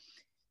 whatever.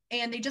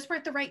 And they just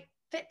weren't the right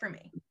fit for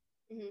me.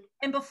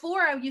 And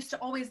before, I used to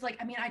always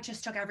I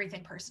just took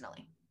everything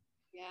personally.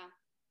 Yeah.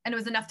 And it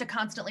was enough to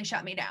constantly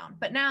shut me down.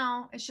 But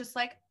now it's just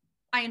like,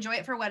 I enjoy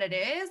it for what it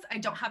is. I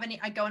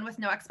go in with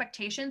no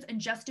expectations and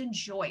just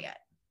enjoy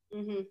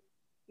it.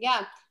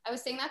 Yeah. I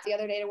was saying that the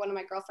other day to one of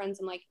my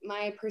girlfriends. I'm like,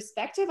 my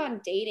perspective on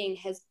dating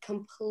has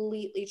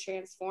completely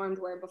transformed,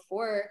 where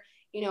before,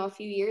 you know, a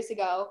few years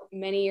ago,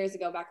 many years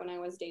ago, back when I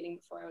was dating,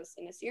 before I was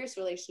in a serious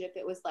relationship,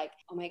 it was like,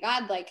 oh my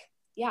God, like,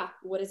 yeah,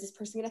 what is this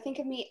person going to think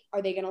of me?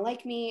 Are they going to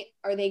like me?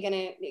 Are they going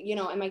to, you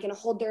know, am I going to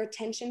hold their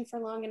attention for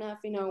long enough?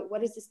 You know,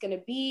 what is this going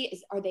to be?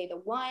 Are they the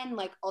one?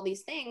 Like all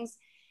these things.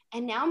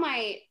 And now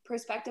my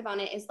perspective on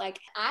it is like,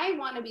 I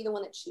want to be the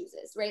one that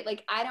chooses, right?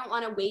 Like, I don't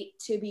want to wait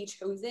to be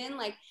chosen.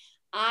 Like,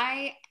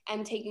 I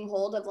am taking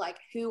hold of like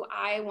who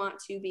I want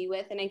to be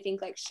with. And I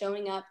think like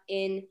showing up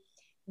in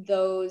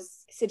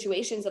those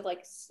situations of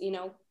like, you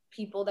know,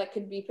 people that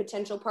could be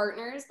potential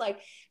partners, like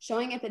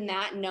showing up in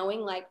that,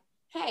 knowing like,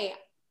 hey,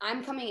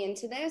 I'm coming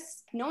into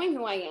this, knowing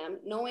who I am,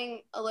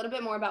 knowing a little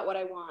bit more about what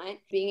I want,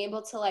 being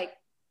able to like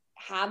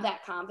have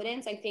that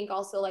confidence, I think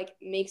also like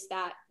makes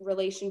that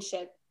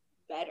relationship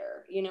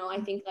better. You know,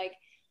 I think like,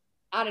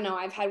 I don't know,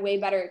 I've had way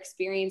better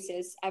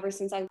experiences ever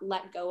since I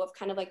let go of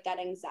kind of like that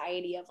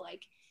anxiety of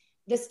like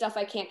this stuff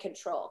I can't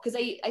control. Cause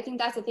I think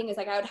that's the thing, is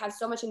like I would have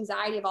so much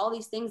anxiety of all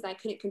these things and I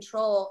couldn't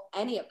control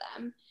any of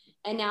them.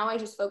 And now I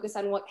just focus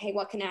on what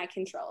can I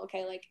control?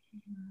 Okay. Like,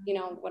 you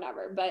know,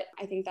 whatever. But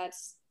I think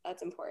that's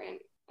important.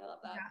 I love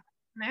that. Yeah.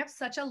 And I have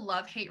such a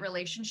love-hate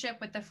relationship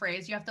with the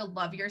phrase, you have to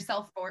love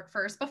yourself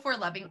first before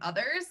loving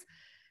others.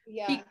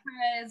 Yeah.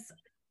 Because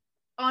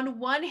on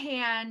one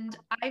hand,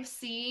 I've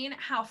seen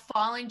how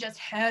falling just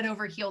head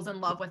over heels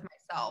in love with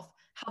myself,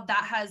 how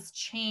that has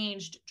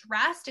changed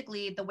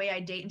drastically the way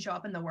I date and show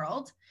up in the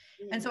world.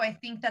 And so I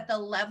think that the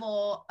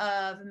level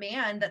of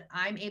man that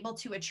I'm able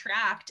to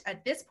attract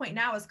at this point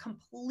now is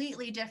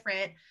completely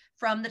different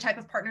from the type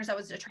of partners I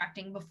was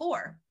attracting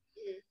before.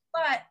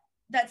 But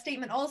that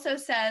statement also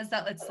says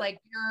that it's like,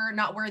 you're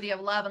not worthy of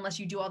love unless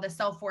you do all this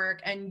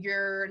self-work, and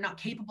you're not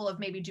capable of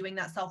maybe doing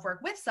that self-work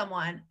with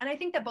someone. And I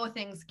think that both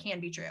things can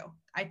be true.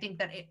 I think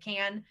that it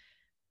can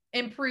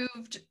improve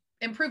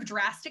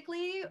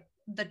drastically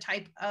the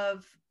type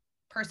of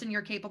person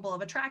you're capable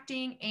of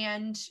attracting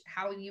and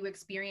how you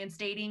experience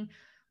dating.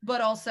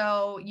 But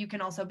also, you can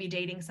also be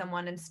dating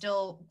someone and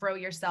still grow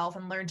yourself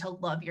and learn to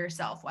love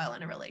yourself while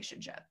in a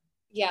relationship.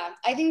 Yeah,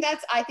 I think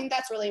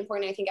that's really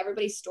important. I think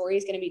everybody's story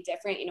is going to be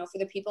different. You know, for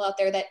the people out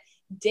there that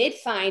did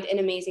find an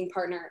amazing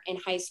partner in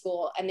high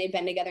school and they've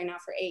been together now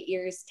for 8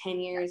 years, 10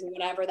 years,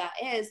 whatever that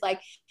is, like,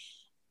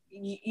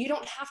 you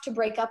don't have to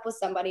break up with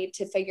somebody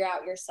to figure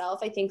out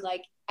yourself. I think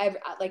like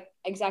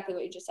exactly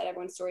what you just said,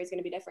 everyone's story is going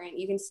to be different.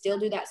 You can still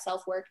do that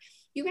self-work.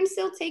 You can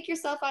still take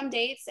yourself on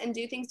dates and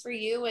do things for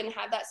you and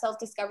have that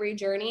self-discovery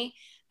journey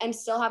and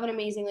still have an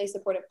amazingly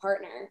supportive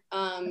partner.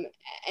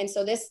 And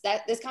so this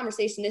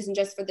conversation isn't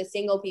just for the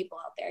single people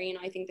out there. You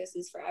know, I think this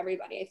is for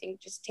everybody. I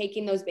think just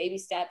taking those baby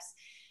steps,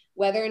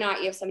 whether or not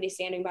you have somebody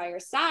standing by your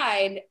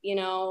side, you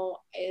know,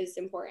 is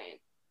important.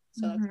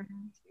 So that's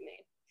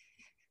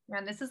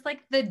and this is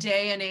like the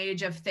day and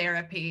age of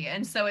therapy.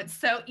 And so it's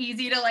so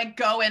easy to like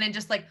go in and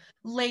just like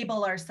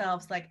label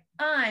ourselves like,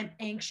 I'm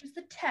anxious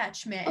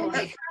attachment. Oh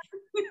like,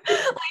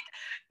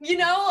 you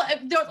know,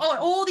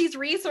 all these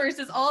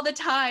resources all the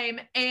time.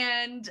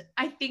 And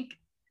I think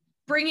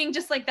bringing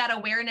just like that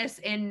awareness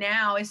in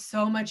now is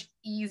so much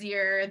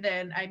easier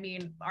than, I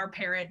mean, our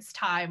parents'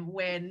 time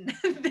when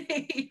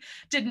they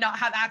did not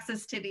have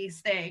access to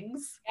these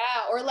things.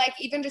 Yeah. Or like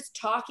even just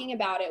talking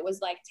about it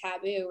was like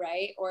taboo,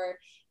 right? Or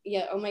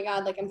yeah, oh my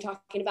God, like I'm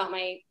talking about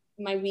my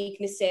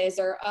weaknesses,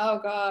 or oh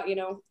God, you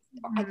know,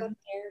 I go to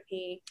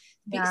therapy.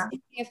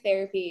 Speaking of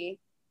therapy,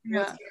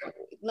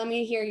 let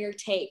me hear your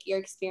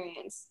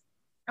experience.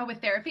 Oh, with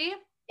therapy?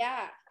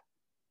 Yeah.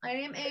 I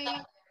am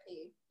a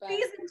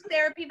seasoned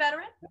therapy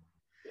veteran.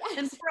 Yes.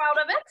 And proud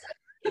of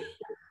it.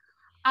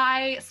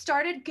 I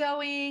started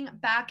going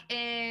back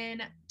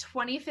in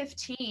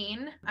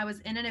 2015. I was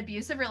in an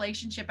abusive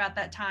relationship at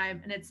that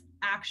time. And it's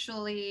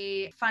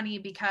actually funny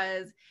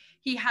because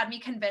he had me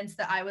convinced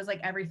that I was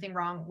like everything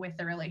wrong with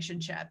the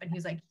relationship. And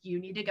he's like, you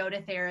need to go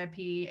to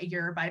therapy.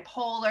 You're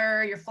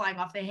bipolar. You're flying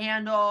off the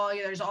handle.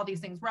 There's all these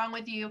things wrong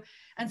with you.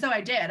 And so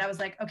I did. I was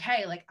like,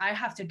 okay, like I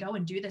have to go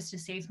and do this to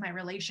save my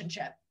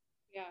relationship.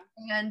 Yeah.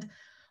 And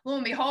lo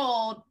and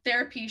behold,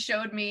 therapy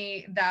showed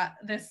me that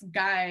this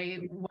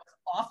guy was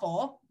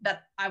awful,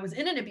 that I was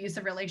in an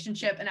abusive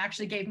relationship, and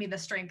actually gave me the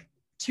strength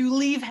to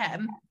leave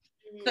him.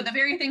 Mm-hmm. So the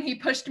very thing he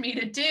pushed me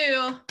to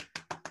do,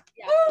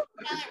 silent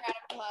round of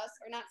applause,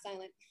 or not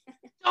silent.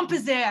 Jump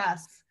his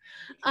ass.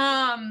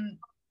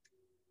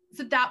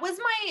 So that was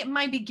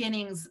my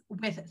beginnings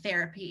with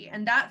therapy,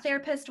 and that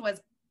therapist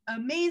was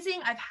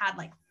amazing. I've had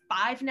like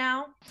 5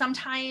 now.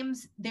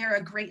 Sometimes they're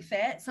a great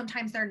fit.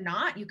 Sometimes they're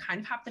not. You kind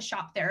of have to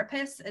shop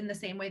therapists in the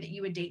same way that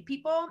you would date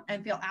people,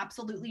 and feel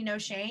absolutely no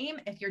shame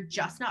if you're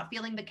just not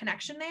feeling the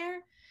connection there,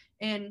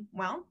 and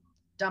well,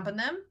 dumping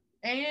them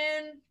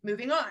and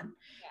moving on.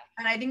 Yeah.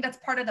 And I think that's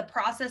part of the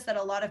process that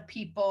a lot of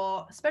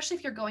people, especially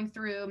if you're going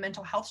through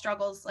mental health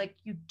struggles, like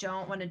you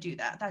don't want to do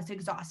that. That's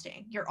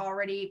exhausting. You're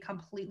already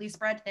completely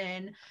spread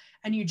thin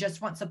and you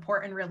just want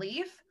support and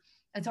relief.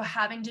 And so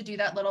having to do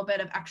that little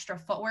bit of extra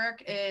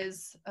footwork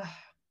is,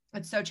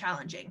 it's so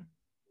challenging.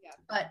 Yeah.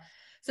 But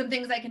some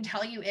things I can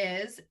tell you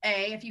is,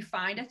 if you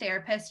find a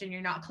therapist and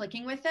you're not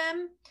clicking with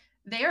them,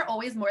 they are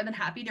always more than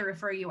happy to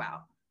refer you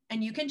out.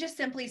 And you can just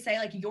simply say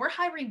like, you're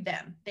hiring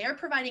them. They're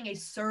providing a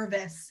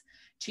service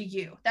to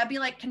you. That'd be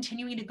like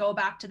continuing to go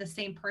back to the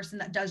same person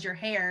that does your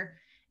hair,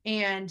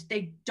 and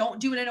they don't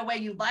do it in a way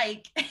you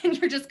like, and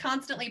you're just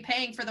constantly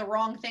paying for the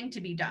wrong thing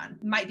to be done.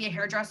 Might be a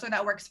hairdresser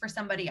that works for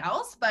somebody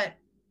else, but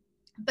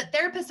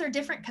therapists are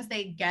different because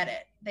they get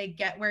it. They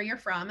get where you're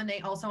from, and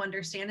they also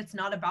understand it's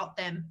not about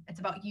them. It's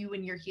about you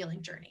and your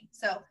healing journey.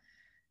 So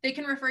they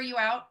can refer you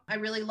out. I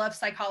really love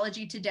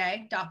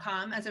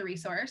psychologytoday.com as a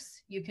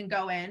resource. You can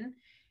go in,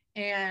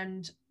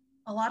 and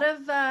a lot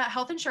of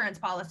health insurance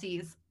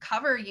policies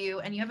cover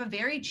you, and you have a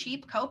very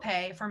cheap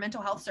copay for mental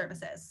health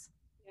services.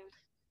 Yeah.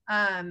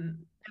 I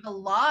have a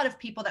lot of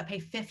people that pay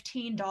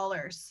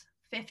 $15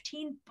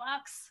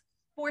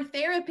 for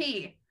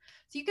therapy.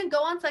 So you can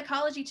go on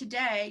Psychology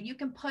Today, you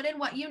can put in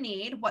what you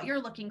need, what you're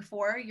looking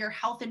for, your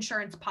health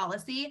insurance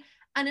policy,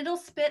 and it'll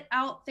spit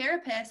out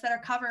therapists that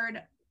are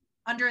covered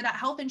under that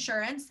health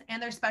insurance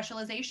and their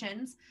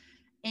specializations.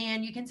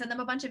 And you can send them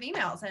a bunch of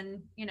emails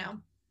and, you know,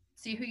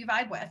 see who you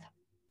vibe with.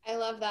 I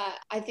love that.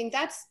 I think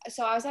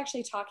so I was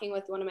actually talking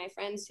with one of my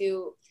friends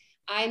who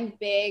I'm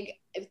big,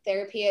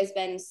 therapy has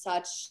been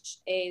such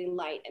a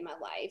light in my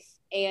life.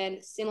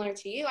 And similar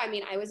to you, I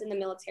mean, I was in the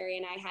military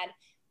and I had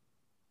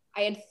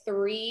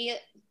 3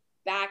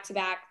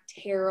 back-to-back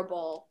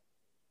terrible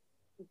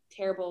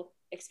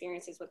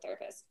experiences with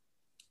therapists.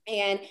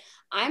 And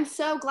I'm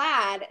so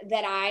glad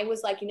that I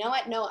was like, you know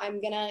what? No,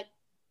 I'm gonna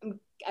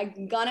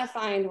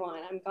find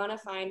one. I'm gonna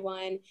find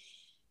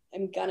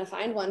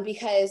one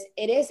because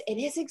it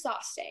is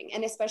exhausting.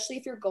 And especially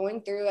if you're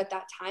going through at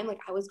that time, like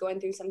I was going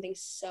through something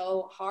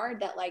so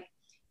hard that like,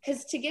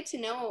 because to get to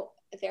know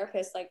a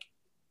therapist, like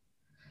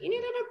you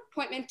need an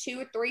appointment 2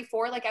 or 3,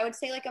 4, like I would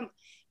say like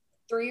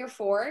 3 or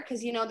 4,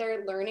 because, you know,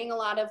 they're learning a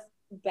lot of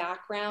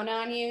background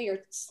on you. You're,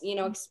 you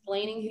know,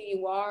 explaining who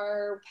you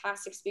are,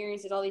 past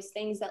experiences, all these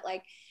things that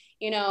like,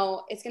 you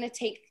know, it's going to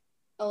take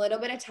a little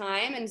bit of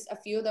time. And a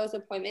few of those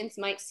appointments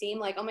might seem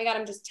like, oh my God,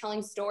 I'm just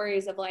telling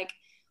stories of like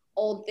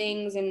old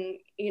things and,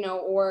 you know,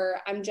 or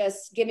I'm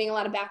just giving a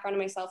lot of background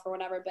on myself or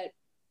whatever. But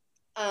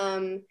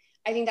I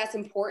think that's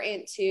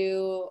important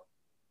to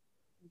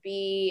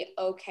be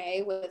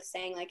okay with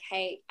saying like,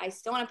 hey, I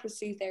still want to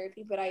pursue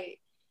therapy, but I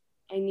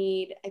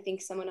I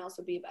think someone else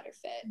would be a better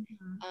fit.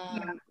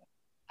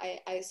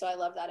 So I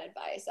love that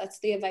advice. That's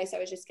the advice I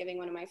was just giving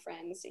one of my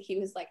friends. He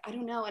was like, I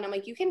don't know. And I'm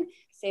like, you can,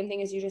 same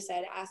thing as you just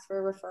said, ask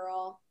for a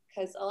referral.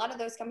 Because a lot of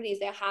those companies,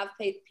 they have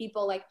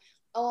people like,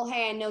 oh,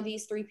 hey, I know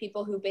these 3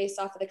 people who, based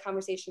off of the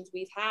conversations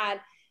we've had,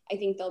 I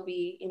think they'll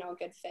be, a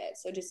good fit.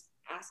 So just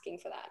asking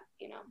for that,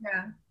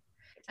 Yeah.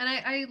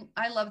 And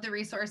I love the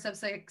resource of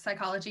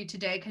Psychology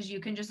Today, because you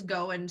can just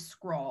go and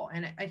scroll.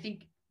 And I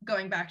think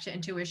going back to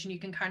intuition, you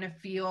can kind of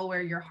feel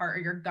where your heart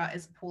or your gut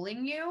is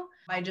pulling you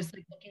by just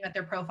like looking at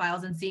their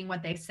profiles and seeing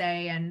what they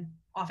say. And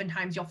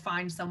oftentimes you'll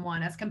find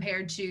someone, as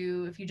compared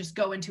to if you just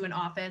go into an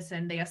office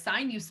and they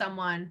assign you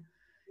someone,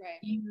 right,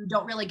 you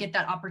don't really get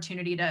that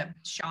opportunity to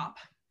shop.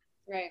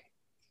 Right.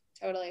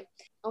 Totally.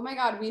 Oh my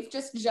God, we've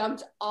just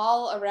jumped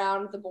all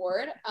around the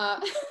board. I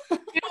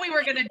knew we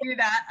were going to do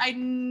that. I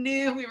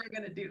knew we were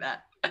going to do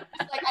that.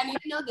 Like, I need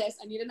to know this.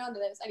 I need to know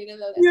this. I need to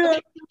know this. Yeah.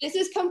 Okay, this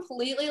is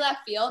completely left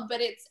field,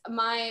 but it's,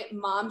 my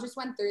mom just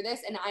went through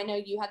this, and I know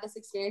you had this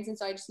experience. And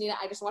so I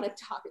just want to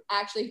talk,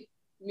 actually,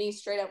 me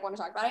straight up want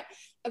to talk about it.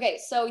 Okay.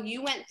 So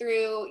you went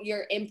through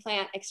your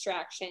implant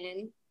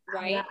extraction,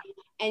 right? Yeah.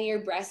 And your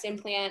breast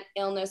implant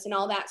illness and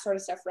all that sort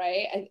of stuff,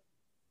 right?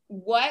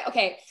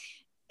 Okay.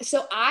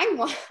 So I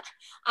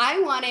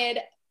wanted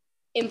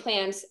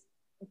implants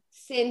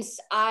since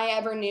I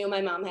ever knew my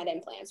mom had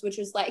implants, which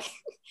was like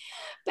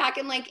back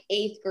in like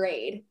 8th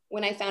grade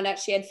when I found out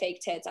she had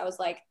fake tits. I was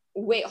like,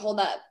 wait, hold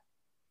up.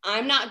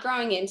 I'm not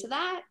growing into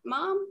that,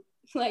 Mom.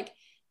 Like,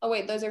 oh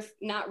wait, those are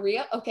not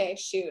real. Okay,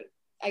 shoot.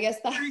 I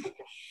guess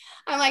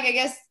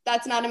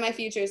that's not in my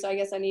future. So I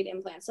guess I need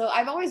implants. So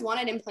I've always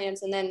wanted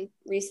implants. And then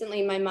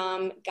recently my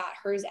mom got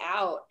hers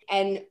out,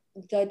 and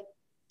the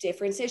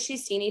differences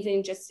she's seen,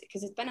 even just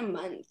because it's been a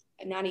month,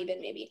 not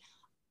even maybe,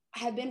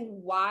 have been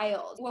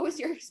wild. What was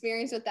your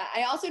experience with that?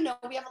 I also know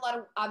we have a lot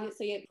of,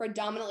 obviously,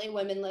 predominantly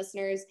women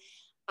listeners.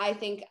 I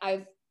think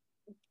I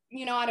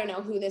don't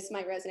know who this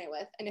might resonate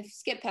with. And if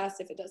skip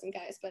past if it doesn't,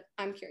 guys, but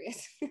I'm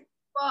curious.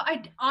 Well,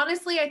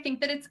 I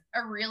think that it's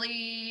a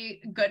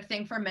really good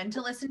thing for men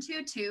to listen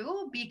to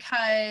too,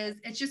 because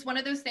it's just one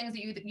of those things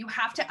that you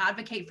have to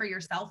advocate for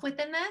yourself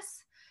within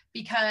this.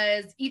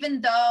 Because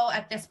even though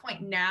at this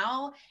point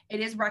now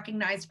it is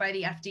recognized by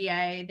the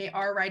FDA, they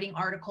are writing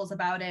articles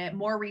about it,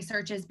 more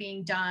research is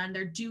being done,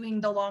 they're doing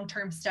the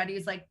long-term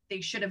studies like they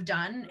should have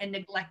done and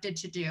neglected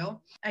to do.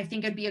 I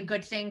think it'd be a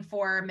good thing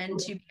for men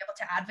to be able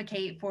to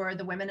advocate for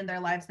the women in their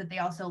lives that they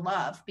also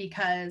love,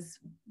 because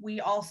we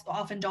also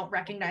often don't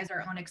recognize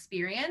our own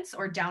experience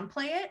or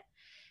downplay it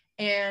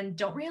and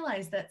don't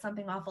realize that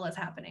something awful is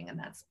happening. And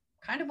that's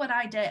kind of what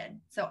I did.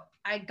 So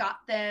I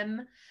got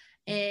them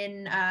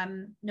in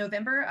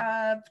November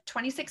of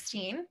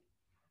 2016,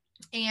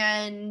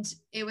 and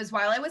it was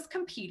while I was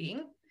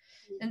competing.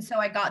 And so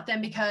I got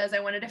them because I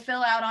wanted to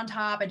fill out on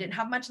top. I didn't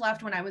have much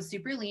left when I was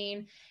super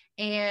lean,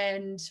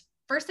 and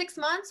first 6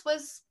 months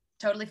was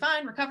totally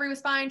fine. Recovery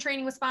was fine.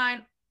 Training was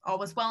fine. All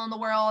was well in the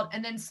world.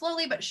 And then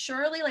slowly but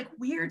surely, like,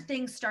 weird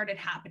things started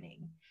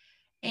happening,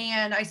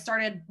 and I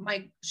started,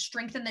 my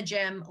strength in the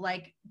gym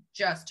like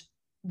just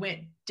went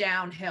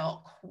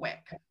downhill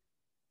quick.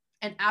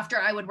 And after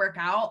I would work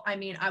out,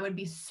 I would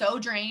be so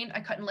drained,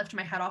 I couldn't lift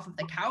my head off of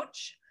the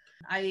couch.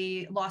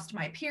 I lost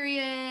my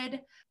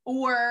period,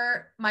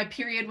 or my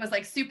period was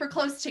like super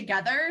close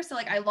together. So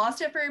like I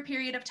lost it for a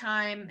period of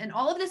time. And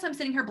all of this, I'm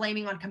sitting here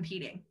blaming on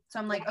competing. So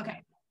I'm like,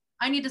 okay,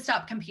 I need to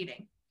stop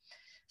competing.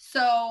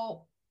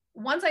 So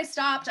once I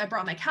stopped, I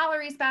brought my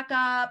calories back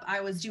up.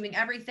 I was doing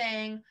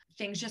everything.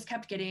 Things just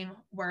kept getting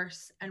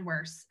worse and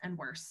worse and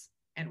worse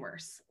and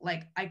worse.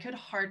 Like I could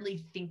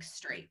hardly think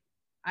straight.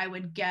 I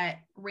would get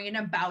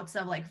random bouts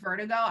of like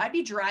vertigo. I'd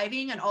be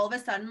driving, and all of a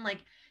sudden, like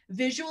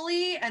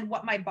visually and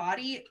what my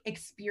body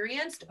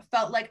experienced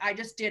felt like I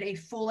just did a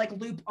full like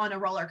loop on a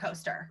roller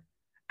coaster.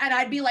 And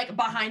I'd be like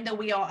behind the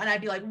wheel, and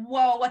I'd be like,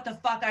 whoa, what the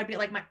fuck? I'd be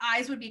like, my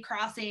eyes would be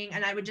crossing,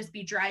 and I would just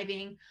be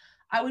driving.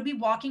 I would be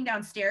walking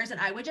downstairs,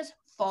 and I would just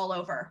fall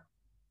over.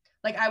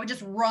 Like I would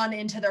just run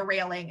into the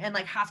railing and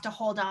like have to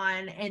hold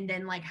on, and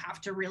then like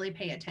have to really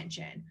pay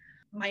attention.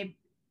 My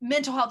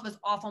mental health was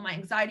awful. My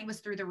anxiety was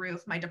through the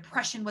roof. My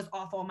depression was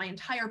awful. My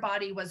entire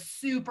body was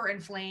super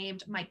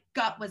inflamed. My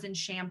gut was in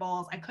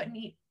shambles. I couldn't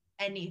eat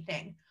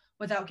anything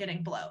without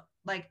getting bloat.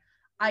 Like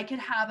I could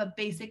have a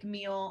basic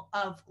meal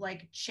of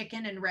like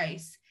chicken and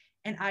rice,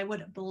 and I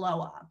would blow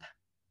up.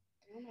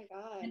 Oh my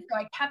God. And so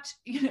I kept,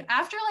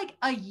 after like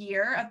a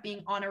year of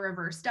being on a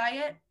reverse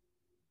diet,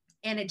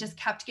 and it just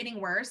kept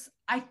getting worse,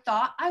 I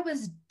thought I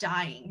was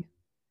dying.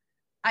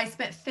 I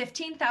spent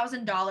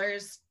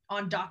 $15,000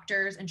 on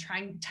doctors and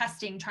trying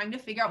to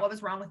figure out what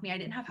was wrong with me. I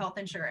didn't have health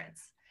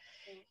insurance.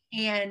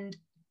 And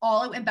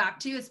all it went back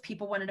to is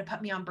people wanted to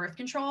put me on birth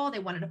control. They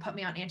wanted to put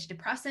me on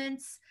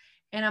antidepressants.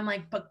 And I'm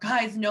like, but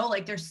guys, no,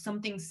 like there's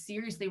something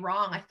seriously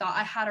wrong. I thought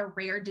I had a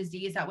rare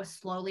disease that was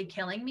slowly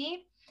killing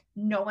me.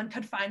 No one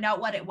could find out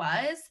what it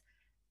was.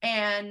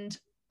 And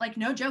like,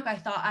 no joke, I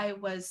thought I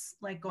was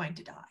like going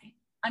to die,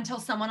 until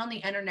someone on the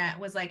internet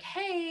was like,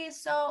 hey,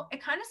 so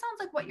it kind of sounds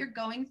like what you're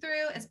going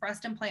through is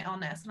breast implant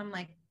illness. And I'm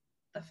like,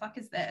 the fuck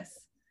is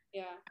this?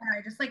 Yeah. And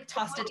I just like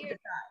tossed it to the side.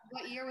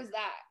 What year was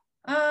that?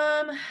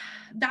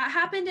 That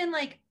happened in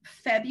like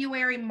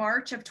February,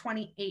 March of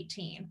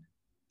 2018.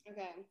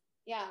 Okay.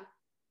 Yeah.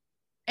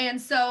 And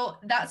so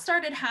that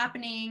started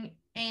happening,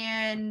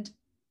 and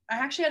I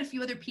actually had a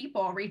few other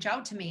people reach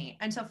out to me.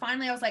 And so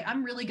finally I was like,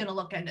 I'm really going to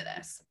look into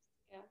this.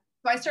 Yeah.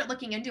 So I start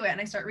looking into it, and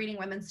I start reading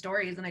women's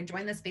stories, and I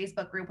joined this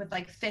Facebook group with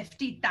like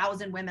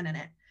 50,000 women in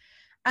it.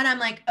 And I'm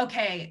like,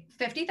 okay,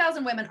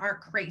 50,000 women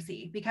aren't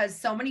crazy, because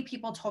so many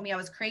people told me I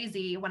was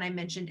crazy when I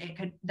mentioned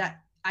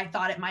that I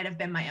thought it might've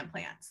been my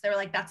implants. They were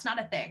like, that's not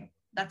a thing.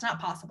 That's not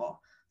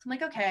possible. So I'm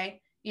like,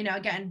 okay,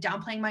 again,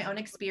 downplaying my own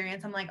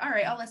experience. I'm like, all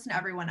right, I'll listen to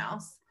everyone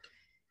else.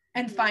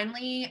 And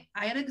finally,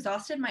 I had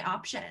exhausted my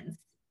options.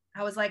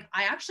 I was like,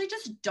 I actually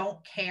just don't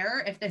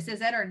care if this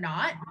is it or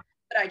not,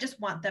 but I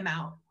just want them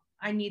out.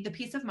 I need the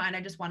peace of mind.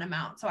 I just want them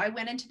out. So I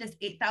went into this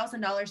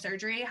 $8,000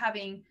 surgery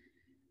having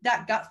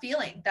that gut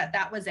feeling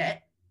that was it,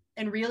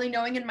 and really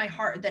knowing in my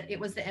heart that it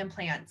was the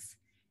implants,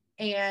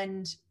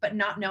 but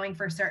not knowing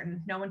for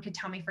certain. No one could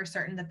tell me for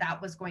certain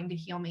that was going to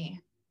heal me.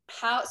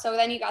 So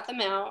then you got them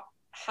out.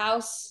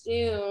 How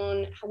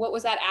soon, what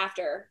was that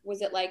after?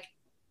 Was it like?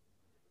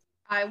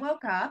 I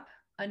woke up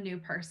a new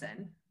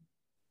person.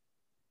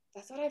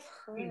 That's what I've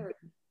heard.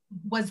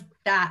 Was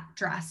that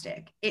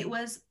drastic?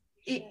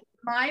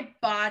 My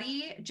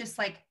body just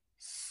like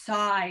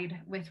sighed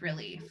with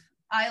relief.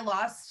 I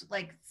lost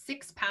like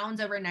 6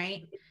 pounds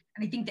overnight.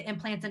 And I think the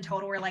implants in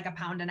total were like 1.5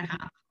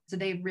 pounds. So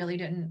they really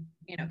didn't,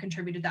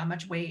 contributed that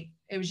much weight.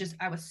 It was just,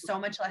 I was so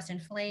much less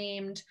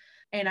inflamed,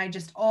 and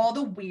all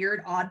the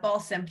weird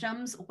oddball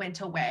symptoms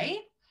went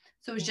away.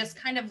 So it was just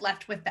kind of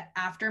left with the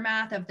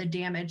aftermath of the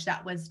damage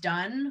that was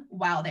done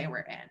while they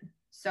were in.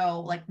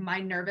 So like my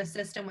nervous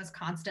system was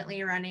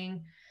constantly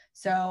running.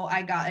 So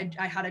I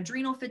had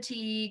adrenal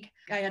fatigue.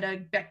 I had a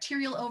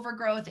bacterial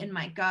overgrowth in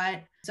my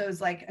gut. So it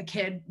was like a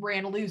kid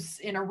ran loose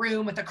in a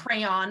room with a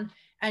crayon,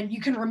 and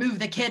you can remove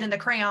the kid and the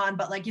crayon,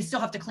 but like you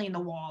still have to clean the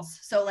walls.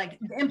 So like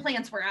the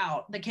implants were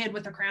out, the kid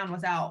with the crayon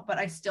was out, but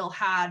I still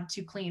had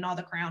to clean all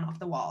the crayon off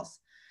the walls.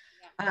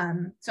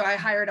 So I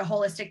hired a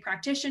holistic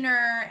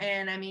practitioner,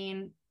 and I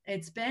mean,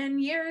 it's been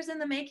years in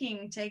the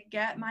making to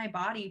get my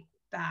body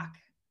back.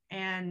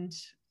 And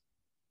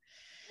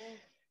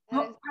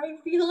I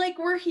feel like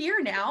we're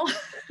here now.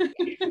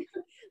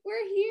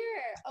 We're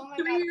here. Oh my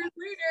God. 3 years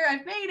later,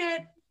 I've made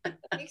it.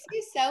 It makes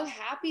me so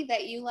happy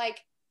that you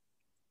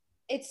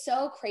it's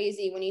so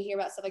crazy when you hear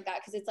about stuff like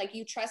that, because it's like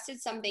you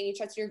trusted something, you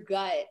trust your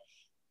gut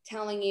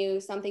telling you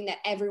something that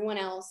everyone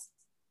else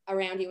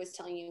around you was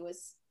telling you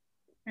was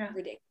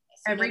ridiculous.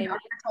 Every doctor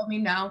told me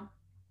no.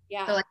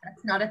 Yeah. So like,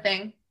 that's not a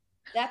thing.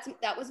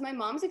 That was my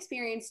mom's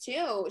experience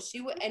too.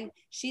 And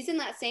she's in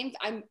that same,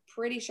 I'm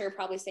pretty sure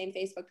probably same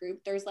Facebook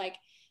group. There's like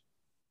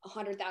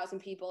 100,000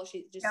 people.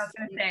 She just, I was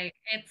gonna say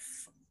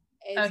it's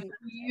a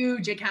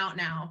huge account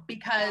now,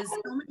 because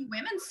so many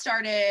women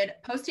started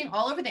posting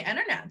all over the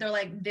internet. They're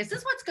like, this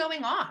is what's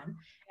going on.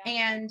 Yeah.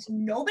 And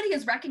nobody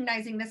is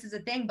recognizing this as a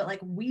thing, but like,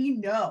 we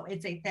know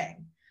it's a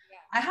thing.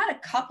 Yeah. I had a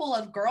couple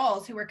of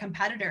girls who were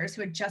competitors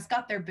who had just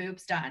got their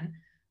boobs done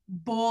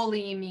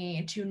bully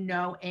me to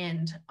no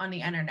end on the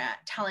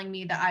internet, telling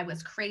me that I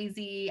was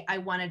crazy. I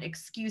wanted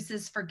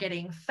excuses for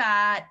getting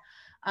fat.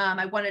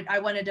 I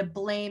wanted to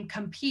blame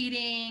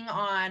competing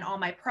on all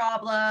my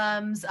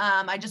problems.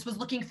 I just was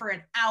looking for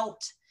an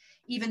out,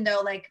 even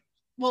though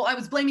I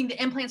was blaming the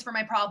implants for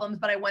my problems,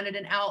 but I wanted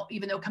an out,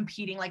 even though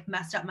competing like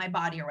messed up my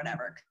body or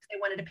whatever. They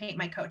wanted to paint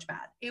my coach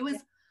bad. It was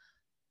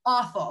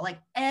awful. Like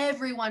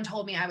everyone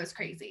told me I was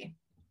crazy.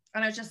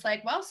 And I was just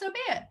like, well, so be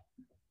it.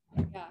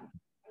 Yeah.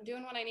 I'm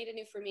doing what I need to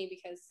do for me,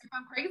 because if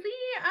I'm crazy,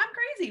 I'm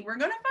crazy. We're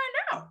going to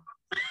find out.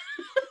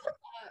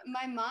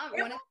 My mom,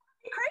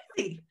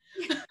 crazy.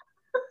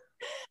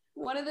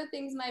 One of the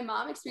things my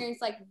mom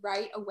experienced like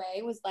right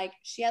away was like,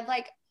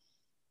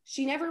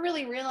 she never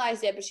really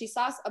realized it, but she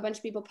saw a bunch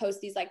of people post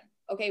these like,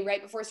 okay,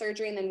 right before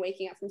surgery and then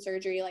waking up from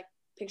surgery, like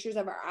pictures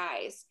of our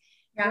eyes.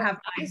 Yeah,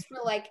 her eyes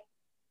were like,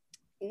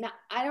 not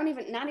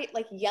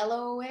like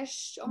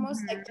yellowish,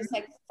 almost like just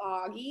like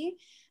foggy.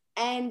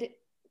 And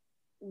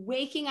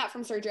waking up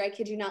from surgery, I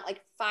kid you not,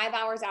 like 5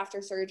 hours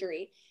after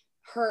surgery,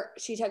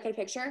 she took a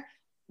picture,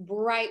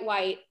 bright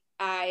white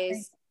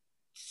eyes,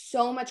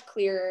 so much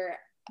clearer.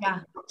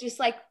 Yeah. Just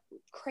like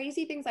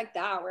crazy things like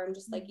that, where I'm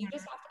just like, you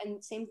just have to,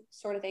 and same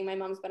sort of thing. My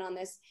mom's been on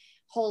this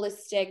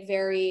holistic,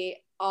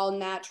 very all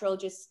natural,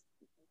 just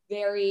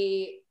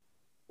very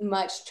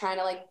much trying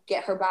to like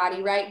get her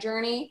body right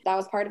journey. That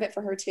was part of it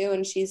for her too.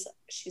 And she's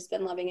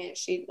been loving it.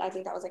 I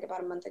think that was like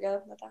about a month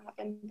ago that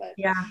happened, but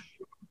yeah.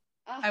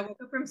 I woke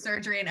up from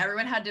surgery and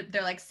everyone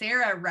they're like,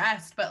 Sarah,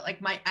 rest. But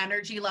like my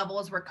energy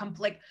levels were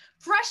like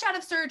fresh out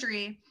of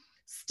surgery,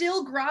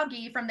 still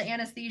groggy from the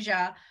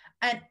anesthesia.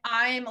 And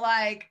I'm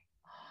like,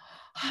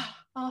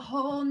 a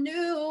whole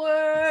new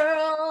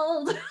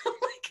world.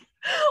 Like,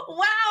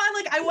 wow.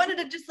 I wanted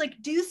to just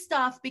like do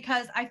stuff,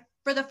 because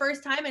for the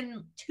first time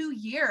in 2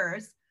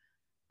 years,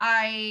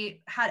 I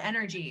had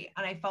energy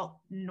and I felt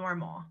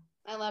normal.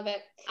 I love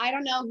it. I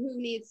don't know who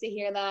needs to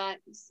hear that.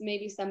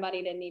 Maybe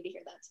somebody didn't need to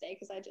hear that today,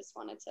 because I just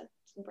wanted to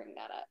bring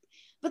that up.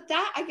 But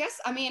that, I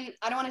guess, I mean,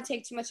 I don't want to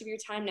take too much of your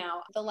time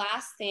now. The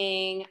last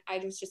thing I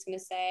was just going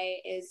to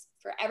say is,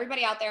 for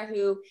everybody out there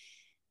who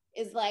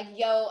is like,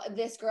 yo,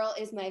 this girl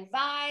is my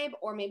vibe,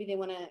 or maybe they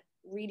want to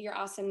read your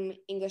awesome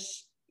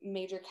English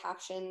major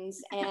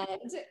captions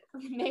and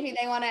maybe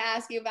they want to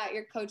ask you about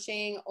your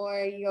coaching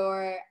or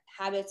your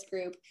habits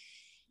group,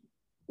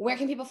 where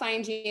can people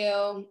find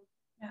you?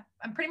 Yeah,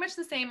 I'm pretty much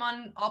the same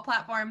on all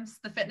platforms.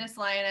 The Fitness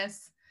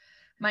Lioness.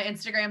 My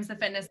Instagram's The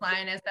Fitness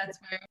Lioness. That's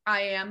where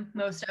I am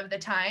most of the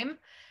time.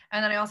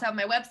 And then I also have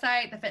my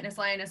website,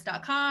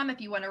 thefitnesslioness.com,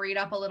 if you want to read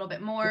up a little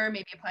bit more,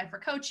 maybe apply for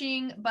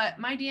coaching. But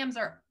my DMs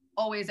are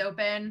always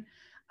open.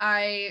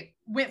 I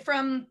went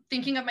from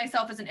thinking of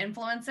myself as an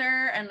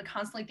influencer and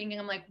constantly thinking,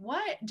 I'm like,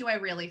 what do I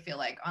really feel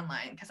like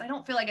online? Because I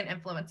don't feel like an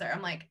influencer.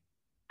 I'm like,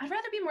 I'd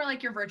rather be more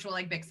like your virtual,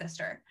 like big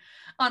sister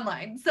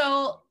online.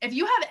 So if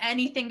you have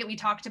anything that we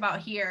talked about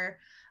here,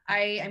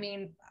 I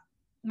mean,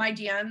 my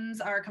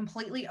DMs are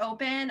completely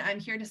open. I'm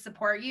here to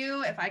support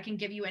you. If I can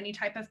give you any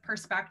type of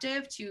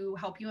perspective to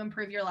help you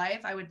improve your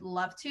life, I would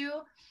love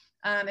to.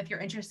 If you're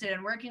interested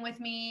in working with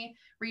me,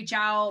 reach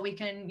out. We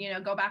can,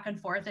 go back and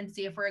forth and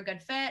see if we're a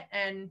good fit.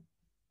 And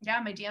yeah,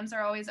 my DMs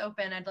are always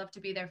open. I'd love to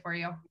be there for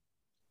you. I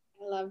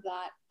love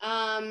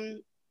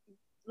that.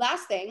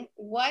 Last thing,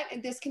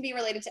 this can be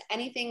related to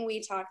anything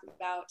we talked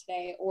about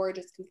today, or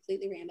just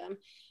completely random,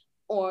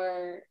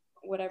 or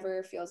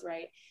whatever feels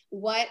right.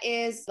 What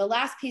is the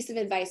last piece of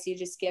advice you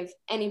just give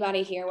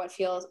anybody here? What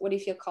do you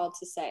feel called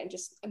to say?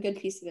 Just a good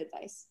piece of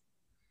advice.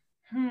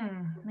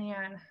 Man,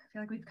 I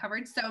feel like we've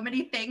covered so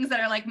many things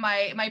that are like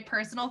my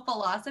personal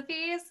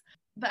philosophies,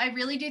 but I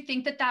really do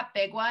think that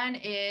big one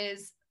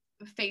is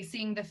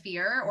facing the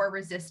fear or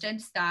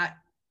resistance that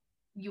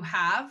you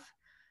have,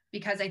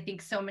 because I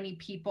think so many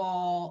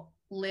people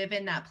live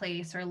in that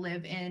place or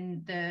live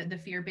in the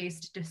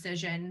fear-based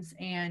decisions.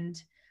 And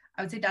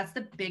I would say that's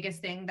the biggest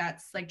thing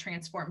that's like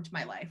transformed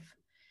my life.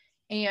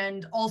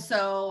 And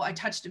also I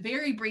touched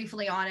very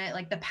briefly on it,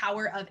 like the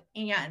power of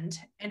and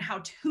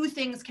how two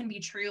things can be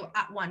true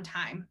at one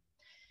time.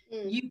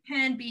 You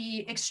can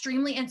be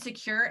extremely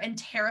insecure and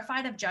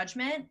terrified of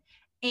judgment,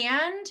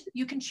 and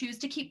you can choose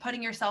to keep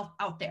putting yourself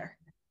out there.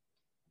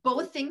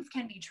 Both things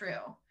can be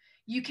true.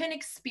 You can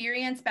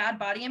experience bad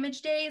body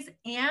image days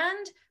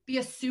and be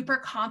a super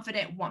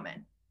confident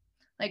woman.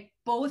 Like,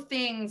 both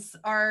things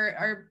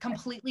are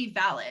completely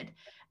valid.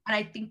 And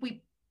I think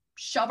we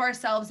shove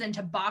ourselves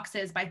into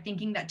boxes by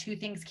thinking that two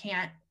things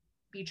can't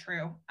be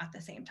true at the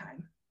same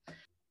time.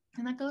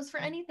 And that goes for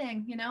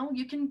anything,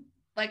 you can,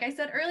 like I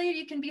said earlier,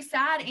 you can be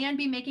sad and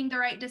be making the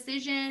right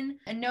decision,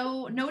 and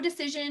no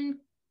decision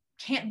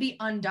can't be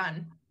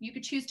undone. You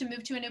could choose to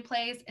move to a new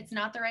place. It's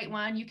not the right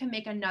one. You can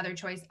make another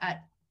choice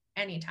at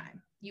any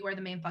time. You are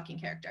the main fucking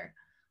character.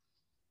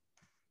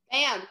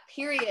 Bam,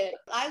 period.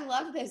 I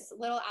love this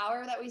little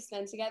hour that we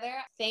spent together.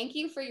 Thank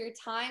you for your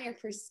time, your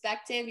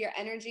perspective, your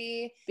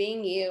energy,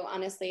 being you,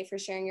 honestly, for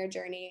sharing your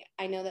journey.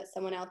 I know that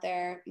someone out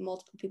there,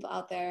 multiple people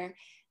out there,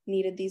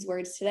 needed these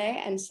words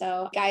today. And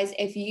so, guys,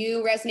 if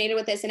you resonated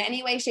with this in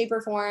any way, shape, or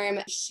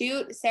form,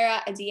 shoot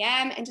Sarah a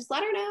DM and just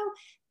let her know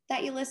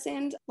that you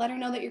listened. Let her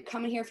know that you're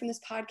coming here from this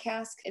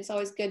podcast. It's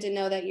always good to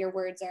know that your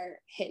words are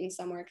hitting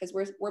somewhere, because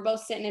we're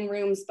both sitting in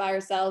rooms by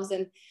ourselves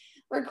and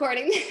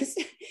recording this.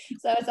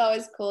 So it's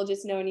always cool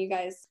just knowing you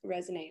guys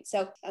resonate.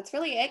 So that's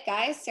really it,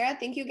 guys. Sarah,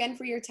 thank you again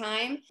for your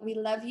time. We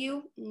love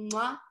you.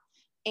 Mwah.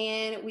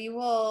 And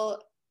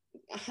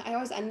I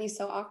always end these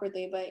so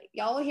awkwardly, but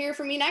y'all will hear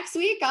from me next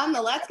week on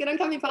the Let's Get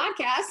Uncomfy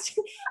podcast.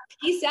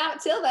 Peace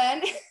out till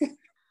then.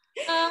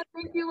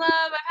 Thank you, love.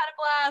 I've had a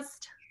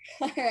blast.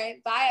 All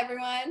right. Bye,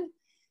 everyone.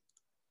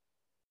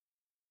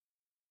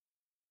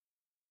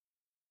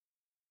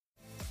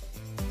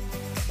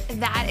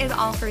 That is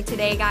all for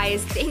today,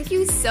 guys. Thank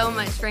you so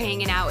much for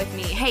hanging out with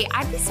me. Hey,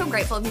 I'd be so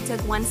grateful if you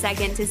took 1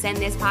 second to send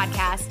this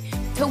podcast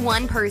to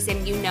one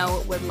person you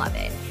know would love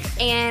it.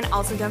 And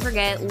also, don't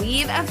forget,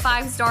 leave a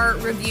 5-star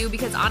review,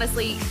 because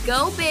honestly,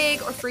 go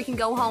big or freaking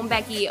go home,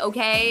 Becky,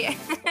 okay?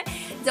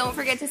 Don't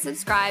forget to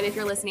subscribe if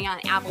you're listening on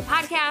Apple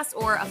Podcasts,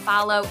 or a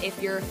follow if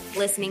you're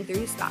listening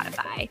through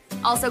Spotify.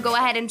 Also, go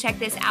ahead and check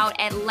this out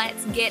at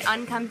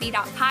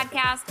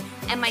letsgetuncomfy.podcast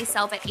and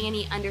myself at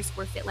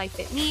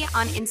Annie_FitLifeFitMe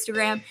on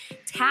Instagram.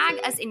 Tag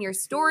us in your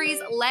stories.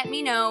 Let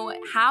me know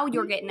how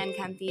you're getting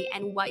uncomfy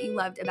and what you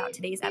loved about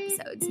today's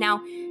episodes.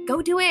 Now,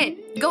 go do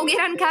it. Go get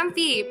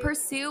uncomfy.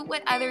 Pursue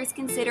what others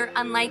consider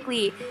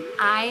unlikely.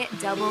 I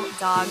double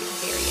dog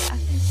dare ya.